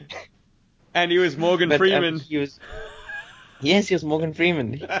 And he was Morgan Freeman. Yes, he was Morgan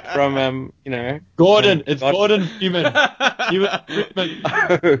Freeman from, Gordon. It's Gordon Freeman. He was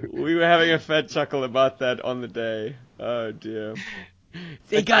Freeman. We were having a fat chuckle about that on the day. Oh, dear.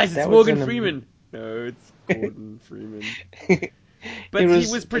 Hey, guys, it's that Morgan was Freeman. No, it's Gordon Freeman. But He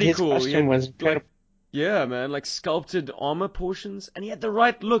he was pretty his cool. He costume had, was incredible. yeah, man, like sculpted armor portions. And he had the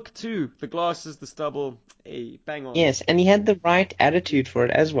right look, too. The glasses, the stubble. Hey, bang on. Yes, and he had the right attitude for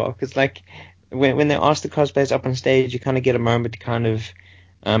it as well, because like when they ask the cosplayers up on stage, you kind of get a moment to kind of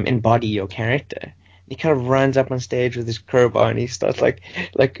embody your character. He kind of runs up on stage with his crowbar and he starts like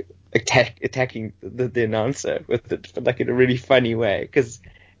attacking the announcer with it, but like in a really funny way. Because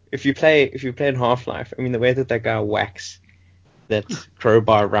if you play in Half-Life, I mean, the way that guy whacks that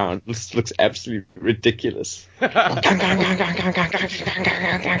crowbar around looks absolutely ridiculous. Love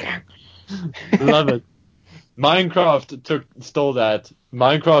it. Minecraft stole that.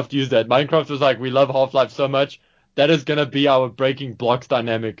 Minecraft used that. Minecraft was like, we love Half-Life so much, that is gonna be our breaking blocks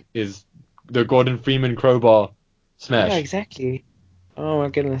dynamic, is the Gordon Freeman crowbar smash. Yeah, exactly. Oh my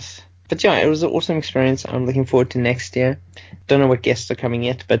goodness. But yeah, it was an awesome experience. I'm looking forward to next year. Don't know what guests are coming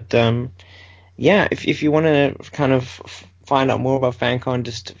yet, but yeah, if you want to kind of find out more about FanCon,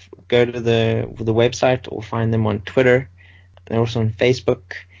 just go to the website or find them on Twitter. They're also on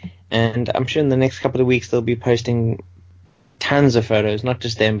Facebook. And I'm sure in the next couple of weeks they'll be posting tons of photos, not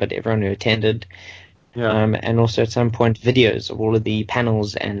just them, but everyone who attended. Yeah. And also at some point videos of all of the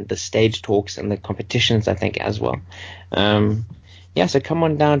panels and the stage talks and the competitions, I think, as well. Yeah, so come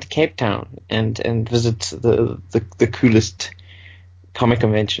on down to Cape Town and visit the coolest comic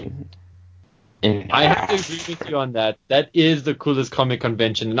convention. I have to agree with you on that. That is the coolest comic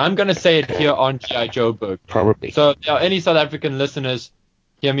convention, and I'm going to say it here on G.I. Joe Book. Probably. So, any South African listeners,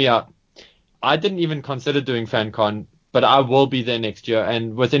 hear me out. I didn't even consider doing FanCon, but I will be there next year,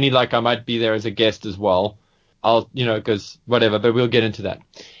 and with any luck, I might be there as a guest as well. I'll, because whatever, but we'll get into that.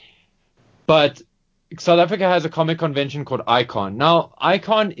 But South Africa has a comic convention called Icon. Now,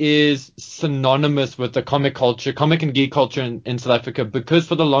 Icon is synonymous with the comic and geek culture in South Africa, because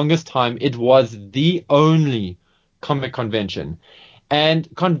for the longest time, it was the only comic convention. And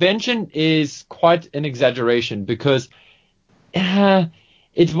convention is quite an exaggeration, because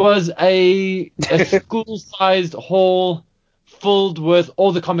it was a school-sized hall filled with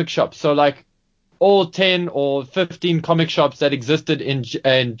all the comic shops. So like all 10 or 15 comic shops that existed in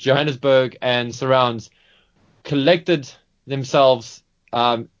Johannesburg and surrounds collected themselves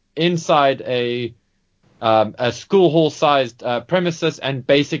inside a school hall-sized premises and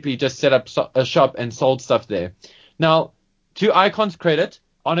basically just set up a shop and sold stuff there. Now, to Icon's credit,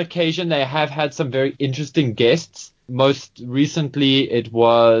 on occasion they have had some very interesting guests. Most recently, it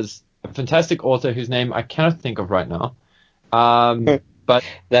was a fantastic author whose name I cannot think of right now. But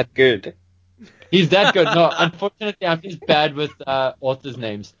that good. He's that good. No, unfortunately, I'm just bad with authors'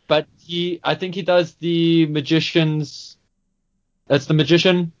 names. But I think he does The Magicians. That's The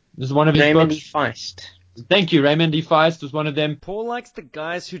Magician. This is one of his Raymond books. E. Feist. Thank you. Raymond E. Feist was one of them. Paul likes the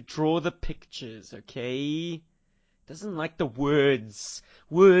guys who draw the pictures, okay? Doesn't like the words.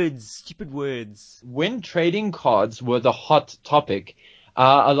 Words. Stupid words. When trading cards were the hot topic,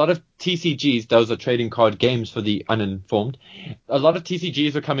 a lot of TCGs, those are trading card games for the uninformed, a lot of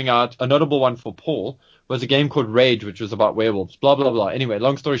TCGs were coming out. A notable one for Paul was a game called Rage, which was about werewolves, blah, blah, blah. Anyway,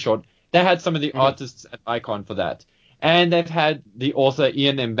 long story short, they had some of the artists at Icon for that. And they've had the author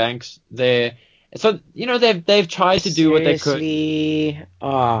Ian M. Banks there. So, they've tried to do what they could. Seriously? Oh,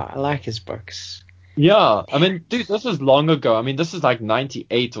 I like his books. Yeah. I mean, dude, this was long ago. I mean, this is like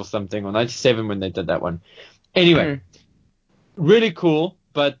 98 or something, or 97 when they did that one. Anyway, really cool,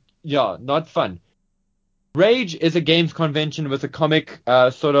 but yeah, not fun. Rage is a games convention with a comic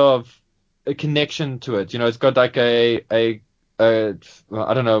sort of a connection to it. It's got like a well,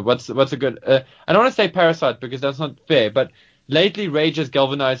 I don't know what's a good. I don't want to say parasite because that's not fair, but lately Rage has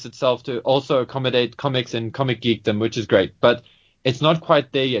galvanized itself to also accommodate comics and comic geekdom, which is great. But it's not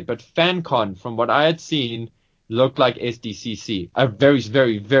quite there yet. But FanCon, from what I had seen, looked like SDCC, a very,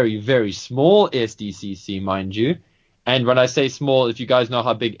 very, very, very small SDCC, mind you. And when I say small, if you guys know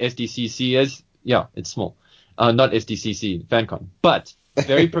how big SDCC is, yeah, it's small. Not SDCC, FanCon, but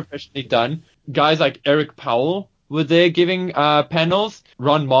very professionally done. Guys like Eric Powell were there giving panels.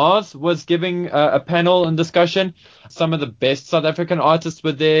 Ron Mars was giving a panel and discussion. Some of the best South African artists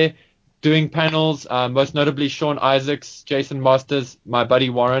were there doing panels, most notably Sean Isaacs, Jason Masters, my buddy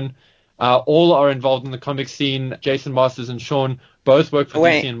Warren. All are involved in the comic scene. Jason Masters and Sean both work for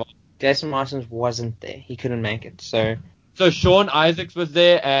DC and Marvel. Jason Masters wasn't there. He couldn't make it. So Sean Isaacs was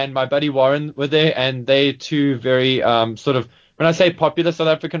there and my buddy Warren were there, and they two very sort of, when I say popular South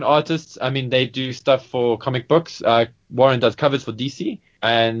African artists, I mean they do stuff for comic books. Warren does covers for DC,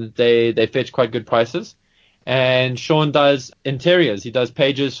 and they fetch quite good prices. And Sean does interiors. He does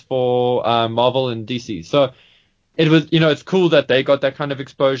pages for Marvel and DC. So it was, it's cool that they got that kind of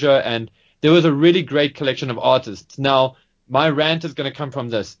exposure, and there was a really great collection of artists. Now, my rant is going to come from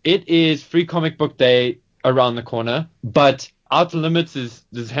this. It is Free Comic Book Day around the corner, but Outer Limits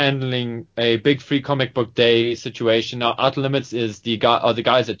is handling a big Free Comic Book Day situation. Now, Outer Limits are the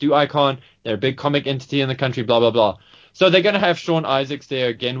guys that do Icon. They're a big comic entity in the country, blah, blah, blah. So they're going to have Sean Isaacs there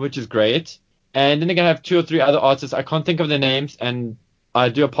again, which is great. And then they're going to have 2 or 3 other artists. I can't think of their names, and I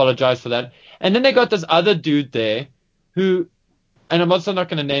do apologize for that. And then they got this other dude there who, and I'm also not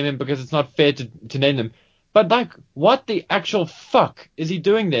going to name him because it's not fair to name them, but like, what the actual fuck is he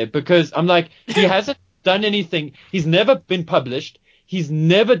doing there? Because I'm like, he hasn't done anything. He's never been published. He's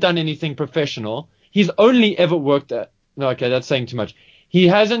never done anything professional. He's only ever worked at, no, okay, that's saying too much. He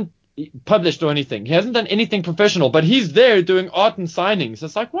hasn't published or anything. He hasn't done anything professional, but he's there doing art and signings.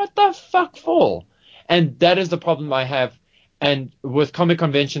 It's like, what the fuck for? And that is the problem I have. And with comic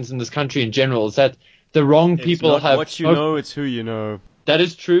conventions in this country in general, is that the wrong people it's not have. What you know, it's who you know. That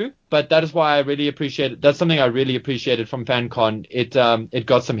is true, but that is why I really appreciate it. That's something I really appreciated from FanCon. It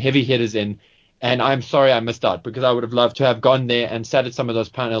got some heavy hitters in, and I'm sorry I missed out because I would have loved to have gone there and sat at some of those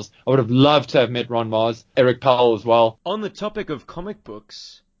panels. I would have loved to have met Ron Mars, Eric Powell as well. On the topic of comic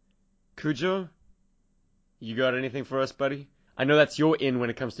books, Cujo, you got anything for us, buddy? I know that's your in when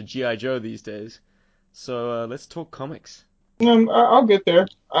it comes to G.I. Joe these days. So let's talk comics. I'll get there.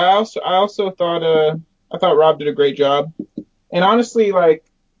 I also thought Rob did a great job. And honestly, like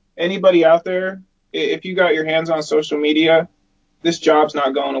anybody out there, if you got your hands on social media, this job's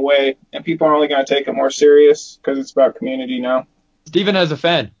not going away, and people are only going to take it more serious because it's about community now. Steven has a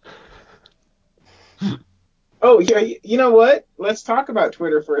fan. Oh, yeah, you know what? Let's talk about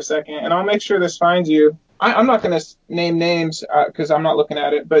Twitter for a second, and I'll make sure this finds you. I'm not going to name names because I'm not looking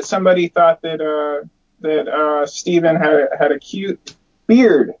at it, but somebody thought that Steven had a cute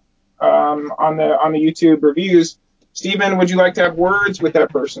beard on the YouTube reviews. Steven, would you like to have words with that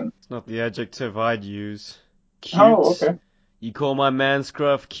person? It's not the adjective I'd use. Cute. Oh, okay. You call my man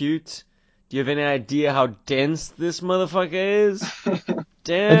Scruff cute? Do you have any idea how dense this motherfucker is?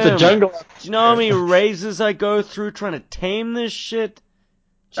 Damn. It's a jungle. Do you know how many razors I go through trying to tame this shit?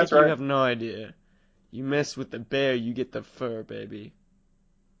 That's right. You have no idea. You mess with the bear, you get the fur, baby.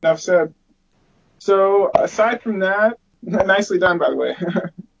 Enough said. So, aside from that, nicely done, by the way.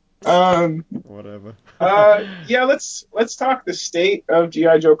 Whatever. Yeah, let's talk the state of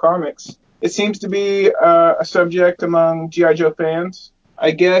G.I. Joe comics. It seems to be a subject among G.I. Joe fans.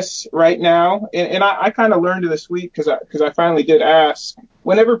 I guess right now, and I kind of learned this week because I finally did ask.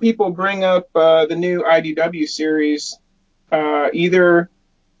 Whenever people bring up the new IDW series, either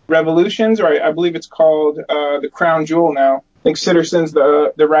Revolutions or I believe it's called the Crown Jewel now. I think Sitterson's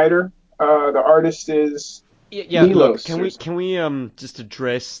the writer. The artist is yeah. Milos. Look, can we just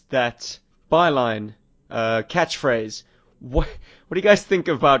address that byline, catchphrase? What do you guys think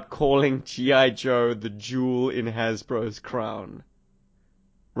about calling G.I. Joe the jewel in Hasbro's crown?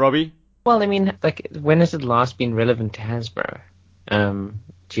 Robbie? Well, I mean, like, when has it last been relevant to Hasbro?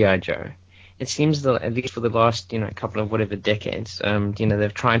 G.I. Joe. it seems that at least for the last, couple of whatever decades,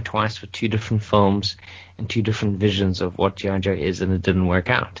 they've tried twice with two different films and two different visions of what G.I. Joe is, and it didn't work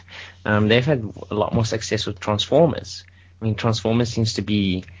out. They've had a lot more success with Transformers. I mean, Transformers seems to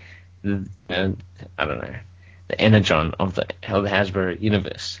be the energon of the Hasbro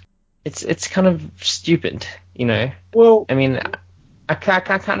universe. It's kind of stupid, Well, I mean, I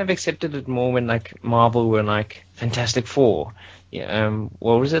kind of accepted it more when like Marvel were like Fantastic Four.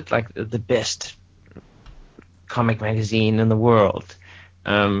 What was it, like the best comic magazine in the world?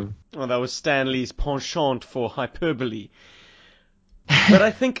 Well, that was Stan Lee's penchant for hyperbole. But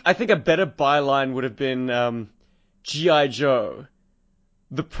I think a better byline would have been G.I. Joe,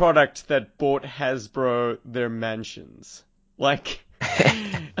 the product that bought Hasbro their mansions. Like,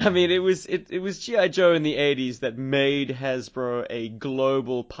 I mean, it was G.I. Joe in the 80s that made Hasbro a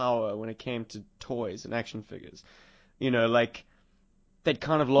global power when it came to toys and action figures. Like, they'd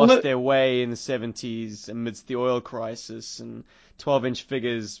kind of lost their way in the 70s amidst the oil crisis and 12-inch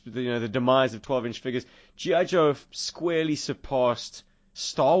figures, the demise of 12-inch figures. G.I. Joe squarely surpassed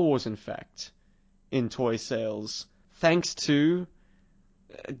Star Wars, in fact, in toy sales, thanks to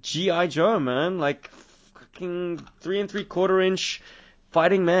G.I. Joe, man. Like, fucking 3 3/4 inch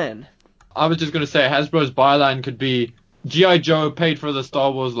fighting man. I was just going to say, Hasbro's byline could be G.I. Joe paid for the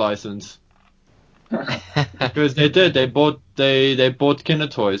Star Wars license. Because they did. They bought Kinder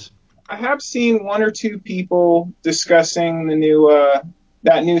Toys. I have seen one or two people discussing the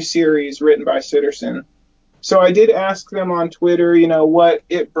new series written by Sitterson. So I did ask them on Twitter, what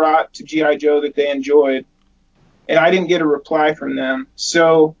it brought to G.I. Joe that they enjoyed. And I didn't get a reply from them.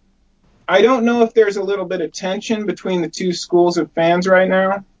 So I don't know if there's a little bit of tension between the two schools of fans right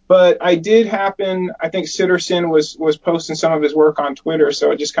now. But I think Sitterson was posting some of his work on Twitter,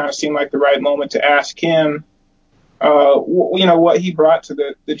 so it just kind of seemed like the right moment to ask him, what he brought to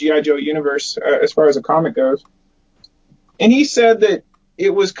the G.I. Joe universe as far as the comic goes. And he said that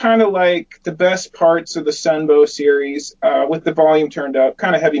it was kind of like the best parts of the Sunbow series with the volume turned up,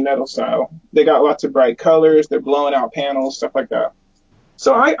 kind of heavy metal style. They got lots of bright colors, they're blowing out panels, stuff like that.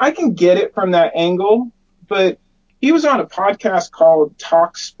 So I can get it from that angle, but he was on a podcast called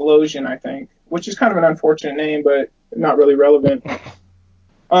Talksplosion, I think, which is kind of an unfortunate name, but not really relevant.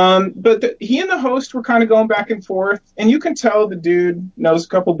 But he and the host were kind of going back and forth, and you can tell the dude knows a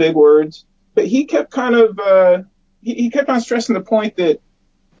couple big words, but he kept he kept on stressing the point that,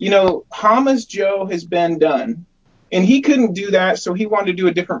 Hama's Joe has been done, and he couldn't do that, so he wanted to do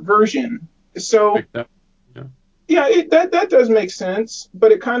a different version. So, that does make sense,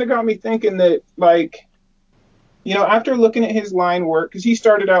 but it kind of got me thinking that, like, after looking at his line work, because he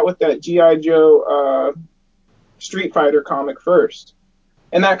started out with that G.I. Joe Street Fighter comic first,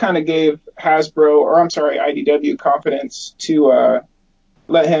 and that kind of gave IDW confidence to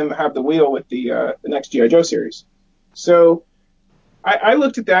let him have the wheel with the next G.I. Joe series. So I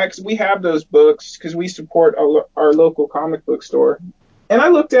looked at that because we have those books because we support our local comic book store. And I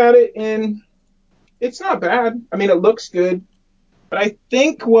looked at it, and it's not bad. I mean, it looks good. But I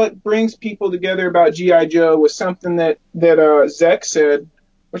think what brings people together about G.I. Joe was something that Zek said,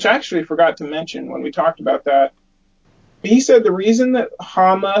 which I actually forgot to mention when we talked about that. He said the reason that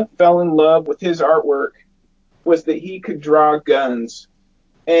Hama fell in love with his artwork was that he could draw guns.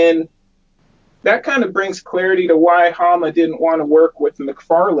 And that kind of brings clarity to why Hama didn't want to work with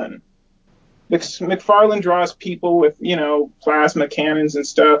McFarlane. McFarlane draws people with, plasma cannons and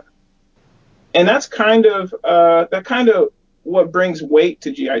stuff. And that's kind of what brings weight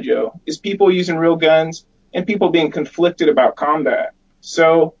to G.I. Joe is people using real guns and people being conflicted about combat.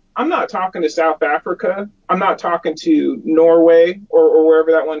 So I'm not talking to South Africa. I'm not talking to Norway or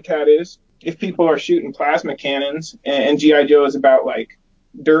wherever that one cat is. If people are shooting plasma cannons and G.I. Joe is about like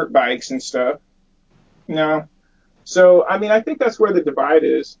dirt bikes and stuff. No. So, I mean, I think that's where the divide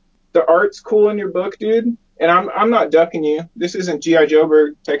is. The art's cool in your book, dude. And I'm not ducking you. This isn't G.I.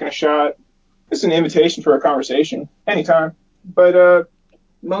 Joeberg taking a shot. This is an invitation for a conversation. Anytime. But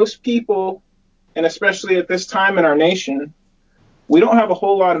most people, and especially at this time in our nation, we don't have a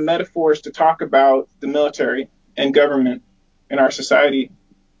whole lot of metaphors to talk about the military and government in our society.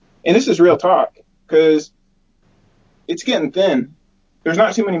 And this is real talk, because it's getting thin. There's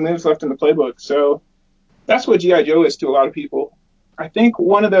not too many moves left in the playbook. So that's what G.I. Joe is to a lot of people. I think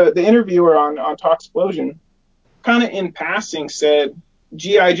one of the interviewer on Talksplosion kind of in passing said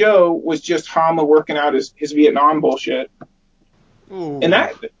G.I. Joe was just Hama working out his Vietnam bullshit. Ooh, and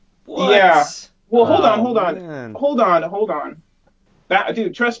that, what? yeah. Well, hold Man. on. That,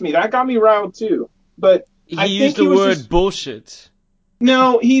 dude, trust me, that got me riled too. But He used the word bullshit.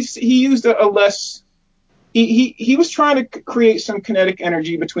 No, he used a less he was trying to create some kinetic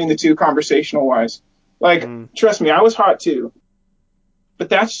energy between the two, conversational wise. Like, trust me, I was hot too. But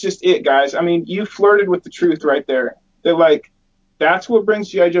that's just it, guys. I mean, you flirted with the truth right there. That like, that's what brings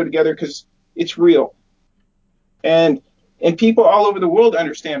GI Joe together because it's real, and people all over the world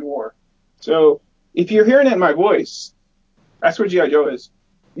understand war. So if you're hearing it in my voice, that's what GI Joe is.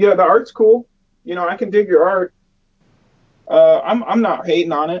 Yeah, the art's cool. You know, I can dig your art. I'm not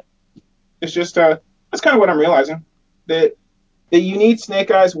hating on it. It's just that's kind of what I'm realizing, that you need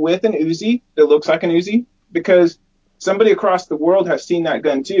Snake Eyes with an Uzi that looks like an Uzi, because somebody across the world has seen that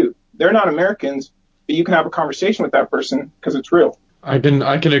gun too. They're not Americans, but you can have a conversation with that person because it's real. I can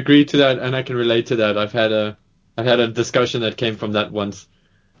agree to that, and I can relate to that. I've had a discussion that came from that once,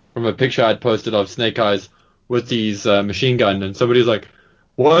 from a picture I'd posted of Snake Eyes with these machine gun, and somebody's like,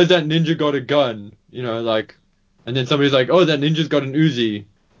 "Why has that ninja got a gun?" You know, like, and then somebody's like, "Oh, that ninja's got an Uzi."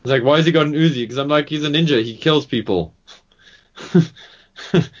 It's like, "Why has he got an Uzi?" Because I'm like, he's a ninja. He kills people.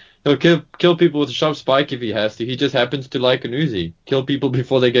 He'll kill people with a sharp spike if he has to. He just happens to like an Uzi. Kill people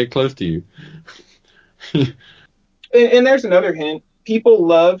before they get close to you. And there's another hint. People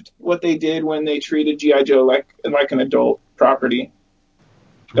loved what they did when they treated G.I. Joe like an adult property.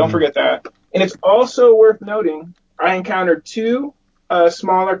 Don't forget that. And it's also worth noting, I encountered two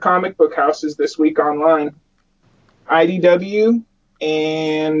smaller comic book houses this week online, IDW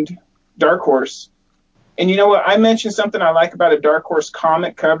and Dark Horse. And you know what? I mentioned something I like about a Dark Horse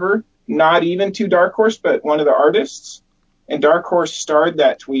comic cover, not even to Dark Horse, but one of the artists. And Dark Horse starred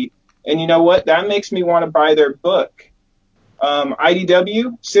that tweet. And you know what? That makes me want to buy their book.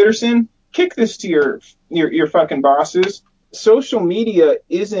 IDW, Sitterson, kick this to your fucking bosses. Social media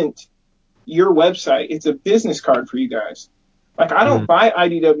isn't your website. It's a business card for you guys. Like, I don't buy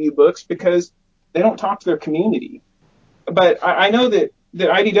IDW books because they don't talk to their community. But I know that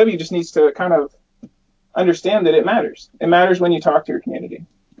IDW just needs to kind of understand that it matters. It matters when you talk to your community.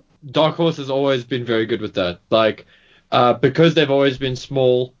 Dark Horse has always been very good with that. Like, because they've always been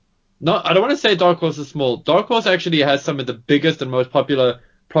small. I don't want to say Dark Horse is small. Dark Horse actually has some of the biggest and most popular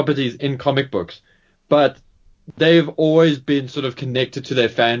properties in comic books. But they've always been sort of connected to their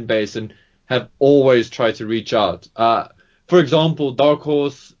fan base and have always tried to reach out. For example, Dark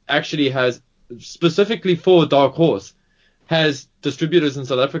Horse actually has, specifically for Dark Horse, has distributors in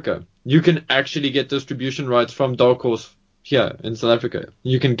South Africa. You can actually get distribution rights from Dark Horse here in South Africa.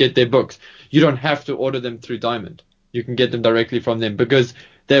 You can get their books. You don't have to order them through Diamond. You can get them directly from them, because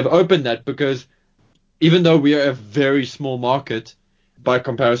they've opened that, because even though we are a very small market by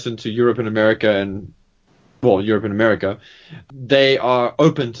comparison to Europe and America, they are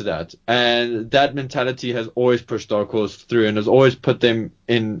open to that. And that mentality has always pushed Dark Horse through and has always put them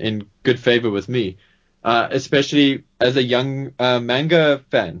in good favor with me. Especially as a young manga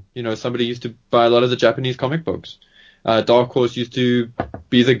fan. You know, somebody used to buy a lot of the Japanese comic books. Dark Horse used to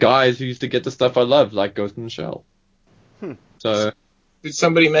be the guys who used to get the stuff I love, like Ghost in the Shell. So, did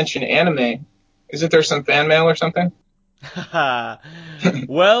somebody mention anime? Isn't there some fan mail or something?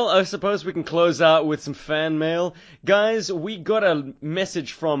 Well, I suppose we can close out with some fan mail. Guys, we got a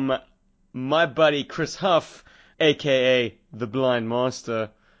message from my buddy Chris Huff, aka The Blind Master,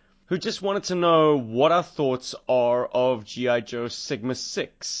 who just wanted to know what our thoughts are of G.I. Joe Sigma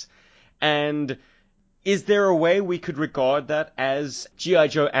 6. And is there a way we could regard that as G.I.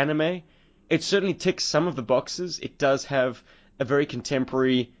 Joe anime? It certainly ticks some of the boxes. It does have a very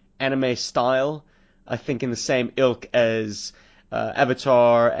contemporary anime style, I think in the same ilk as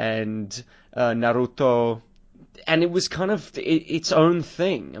Avatar and Naruto. And it was kind of its own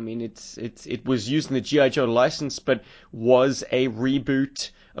thing. I mean, it was using the G.I. Joe license, but was a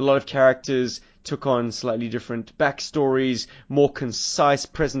reboot. A lot of characters took on slightly different backstories, more concise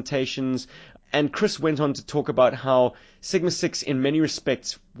presentations. And Chris went on to talk about how Sigma 6 in many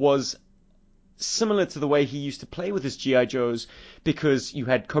respects was similar to the way he used to play with his G.I. Joes, because you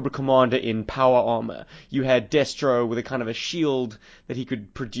had Cobra Commander in power armor, you had Destro with a kind of a shield that he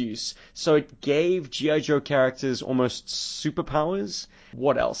could produce, so it gave G.I. Joe characters almost superpowers.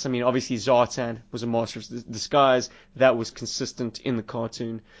 What else? I mean, obviously Zartan was a master of disguise, that was consistent in the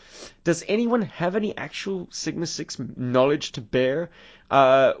cartoon. Does anyone have any actual Sigma 6 knowledge to bear?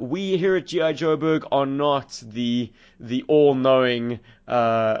 We here at G.I. Joeberg are not the all-knowing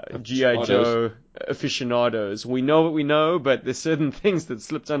G.I. Joe aficionados. We know what we know, but there's certain things that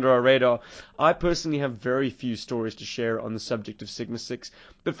slipped under our radar. I personally have very few stories to share on the subject of Sigma 6.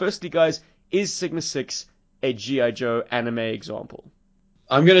 But firstly, guys, is Sigma 6 a G.I. Joe anime example?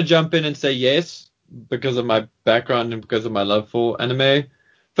 I'm going to jump in and say yes, because of my background and because of my love for anime.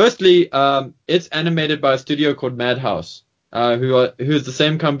 Firstly, it's animated by a studio called Madhouse, who is the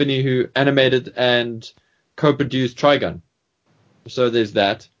same company who animated and co-produced Trigun. So there's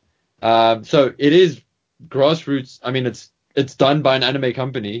that. So it is grassroots. I mean, it's done by an anime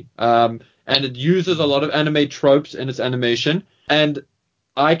company, and it uses a lot of anime tropes in its animation. And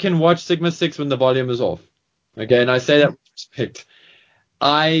I can watch Sigma 6 when the volume is off. Okay, and I say that with respect.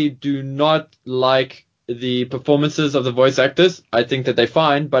 I do not like the performances of the voice actors. I think that they're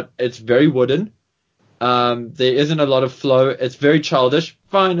fine, but it's very wooden. There isn't a lot of flow. It's very childish.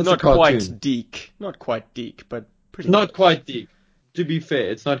 Fine, it's Not a cartoon. quite Deke. Not quite Deke, but pretty Not close. quite Deke. To be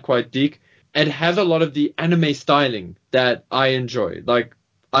fair, it's not quite Deke. It has a lot of the anime styling that I enjoy. Like,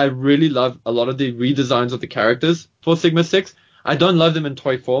 I really love a lot of the redesigns of the characters for Sigma 6. I don't love them in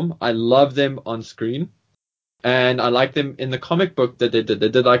toy form. I love them on screen. And I like them in the comic book that they did. They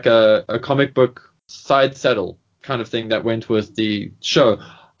did like a comic book side saddle kind of thing that went with the show.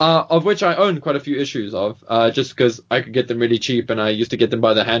 Of which I own quite a few issues of, just because I could get them really cheap and I used to get them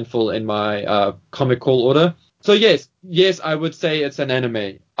by the handful in my comic call order. So yes, I would say it's an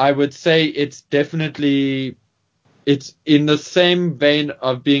anime. I would say it's definitely, it's in the same vein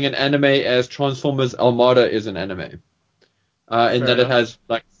of being an anime as Transformers Armada is an anime. In Fair that it enough. has,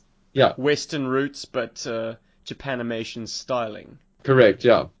 like, yeah, Western roots, but Japanimation styling. correct,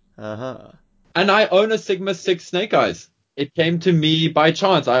 yeah. Uh-huh. And I own a Sigma 6 Snake Eyes. It came to me by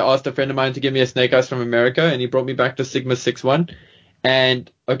chance. I asked a friend of mine to give me a Snake Eyes from America, and he brought me back to Sigma 6 one.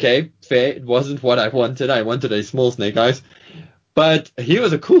 And, okay, fair, it wasn't what I wanted. I wanted a small Snake Eyes. But he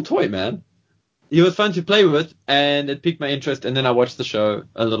was a cool toy, man. He was fun to play with, and it piqued my interest, and then I watched the show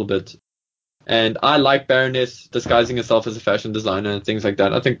a little bit. And I like Baroness disguising herself as a fashion designer and things like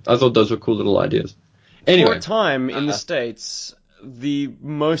that. I thought those were cool little ideas. Anyway. For a time in the States, the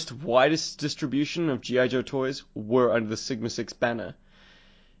most widest distribution of G.I. Joe toys were under the Sigma 6 banner.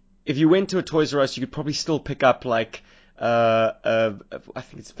 If you went to a Toys R Us, you could probably still pick up like I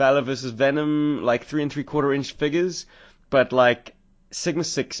think it's Valor versus Venom, like 3 3/4 inch figures, but like Sigma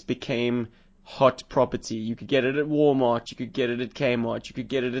 6 became hot property. You could get it at Walmart, you could get it at Kmart, you could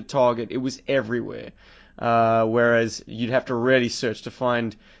get it at Target. It was everywhere. Whereas you'd have to really search to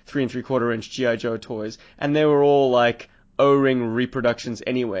find 3 3/4 inch G.I. Joe toys, and they were all like O-ring reproductions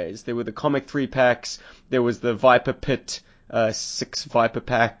anyways. There were the comic 3-packs, there was the Viper Pit 6 Viper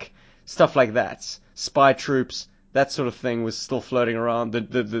pack, stuff like that. Spy Troops, that sort of thing was still floating around.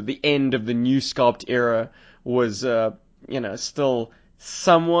 The end of the new sculpt era was still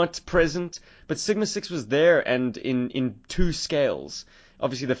somewhat present, but Sigma 6 was there, and in two scales.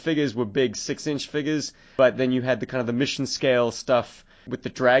 Obviously the figures were big 6-inch figures, but then you had the kind of the mission scale stuff with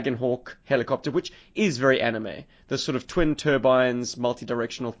the Dragonhawk helicopter, which is very anime. The sort of twin turbines,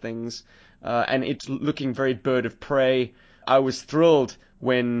 multi-directional things, and it's looking very Bird of Prey. I was thrilled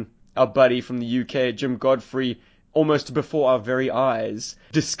when our buddy from the UK, Jim Godfrey, almost before our very eyes,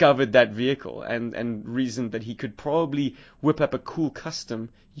 discovered that vehicle and reasoned that he could probably whip up a cool custom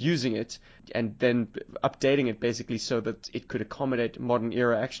using it and then updating it basically so that it could accommodate modern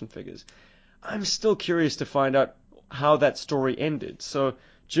era action figures. I'm still curious to find out how that story ended. So,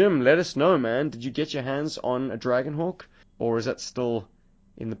 Jim, let us know, man. Did you get your hands on a Dragonhawk, or is that still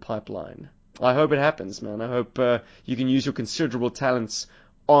in the pipeline? I hope it happens, man. I hope you can use your considerable talents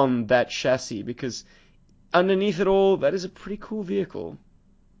on that chassis, because underneath it all, that is a pretty cool vehicle,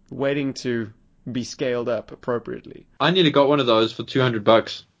 waiting to be scaled up appropriately. I nearly got one of those for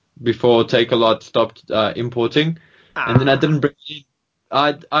 $200 before Take-A-Lot stopped importing, and then I didn't bring it.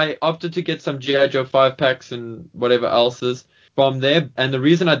 I opted to get some G.I. Joe 5-packs and whatever else is from there, and the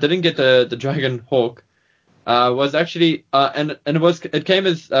reason I didn't get the Dragonhawk was actually and it came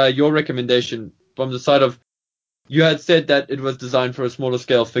as your recommendation from the side of, you had said that it was designed for a smaller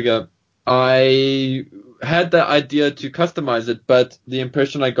scale figure. I had the idea to customize it, but the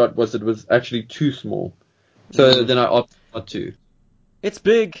impression I got was it was actually too small. So then I opted not to. It's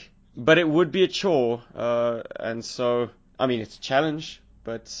big, but it would be a chore, and so, I mean, it's a challenge,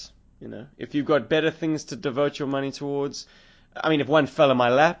 but, if you've got better things to devote your money towards, I mean, if one fell in my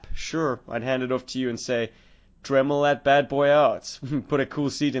lap, sure, I'd hand it off to you and say, Dremel that bad boy out, put a cool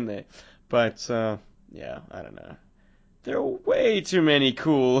seat in there, but, yeah, I don't know. There are way too many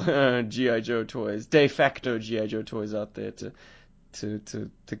cool G.I. Joe toys, de facto G.I. Joe toys out there to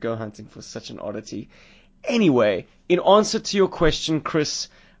go hunting for such an oddity. Anyway, in answer to your question, Chris,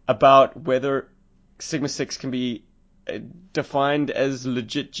 about whether Sigma 6 can be defined as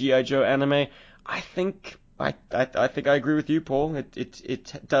legit G.I. Joe anime, I think I agree with you, Paul.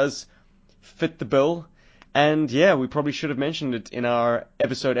 It does fit the bill. And yeah, we probably should have mentioned it in our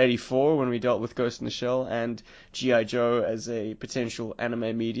episode 84 when we dealt with Ghost in the Shell and G.I. Joe as a potential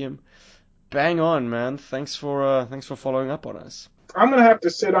anime medium. Bang on, man. Thanks for following up on us. I'm gonna have to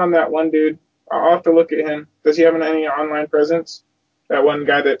sit on that one, dude. I'll have to look at him. Does he have any online presence? That one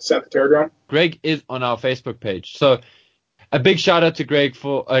guy that sent the Terradrome? Greg is on our Facebook page. So a big shout out to Greg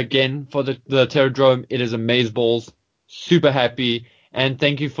for the Terradrome. It is amazeballs. Super happy. And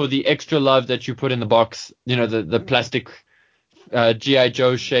thank you for the extra love that you put in the box. You know, the plastic G.I.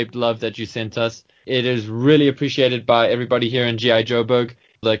 Joe shaped love that you sent us. It is really appreciated by everybody here in G.I. Joburg.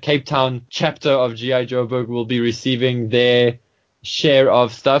 The Cape Town chapter of G.I. Joburg will be receiving their share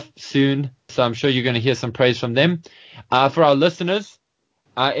of stuff soon. So I'm sure you're going to hear some praise from them. For our listeners,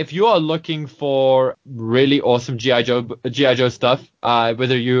 if you are looking for really awesome G.I. Joe stuff,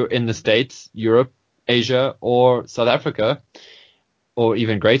 whether you're in the States, Europe, Asia, or South Africa, or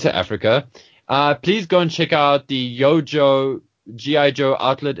even Greater Africa, please go and check out the Yojo G.I. Joe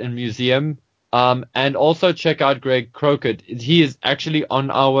outlet and museum. And also check out Greg Crockett. He is actually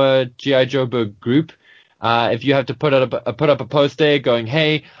on our G.I. Joburg group. If you have to put up a post there going,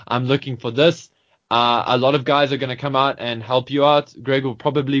 hey, I'm looking for this. A lot of guys are going to come out and help you out. Greg will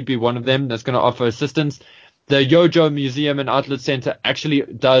probably be one of them that's going to offer assistance. The Yojo Museum and Outlet Center actually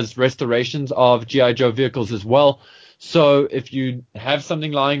does restorations of G.I. Joe vehicles as well. So if you have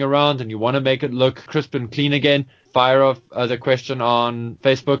something lying around and you want to make it look crisp and clean again, fire off the question on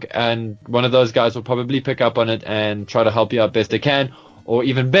Facebook, and one of those guys will probably pick up on it and try to help you out best they can. Or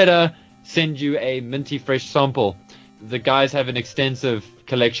even better, send you a minty fresh sample. The guys have an extensive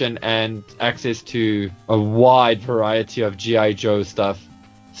collection and access to a wide variety of G.I. Joe stuff.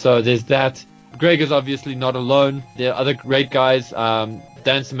 So there's that. Greg is obviously not alone. There are other great guys. Dan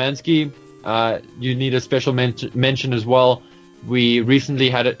Szymanski, you need a special mention as well. We recently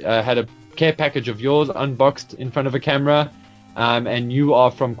had a care package of yours unboxed in front of a camera. And you are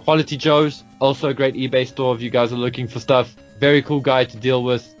from Quality Joe's, also a great eBay store if you guys are looking for stuff. Very cool guy to deal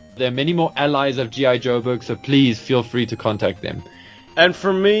with. There are many more allies of G.I. Joburg, so please feel free to contact them. And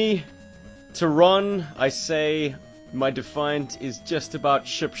for me, to Ron, I say my Defiant is just about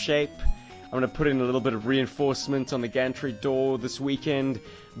shipshape. I'm going to put in a little bit of reinforcement on the gantry door this weekend,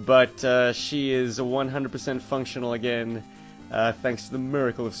 but she is 100% functional again, thanks to the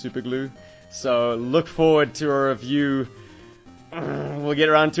miracle of super glue. So look forward to a review. We'll get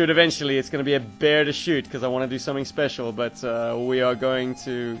around to it eventually. It's going to be a bear to shoot because I want to do something special, but we are going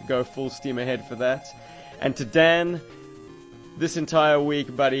to go full steam ahead for that. And to Dan, this entire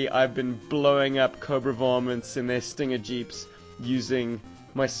week, buddy, I've been blowing up Cobra varmints in their Stinger Jeeps using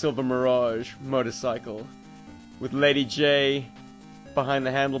my Silver Mirage motorcycle, with Lady J behind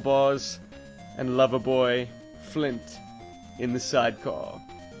the handlebars and Loverboy Flint in the sidecar.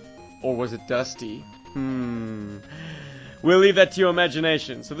 Or was it Dusty? We'll leave that to your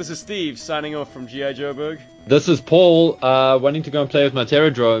imagination. So this is Steve signing off from G.I. Joburg. This is Paul, wanting to go and play with my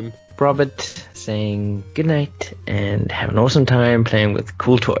Terradrome. Robert saying goodnight and have an awesome time playing with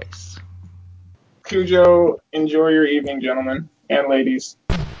cool toys. Cujo, enjoy your evening, gentlemen and ladies.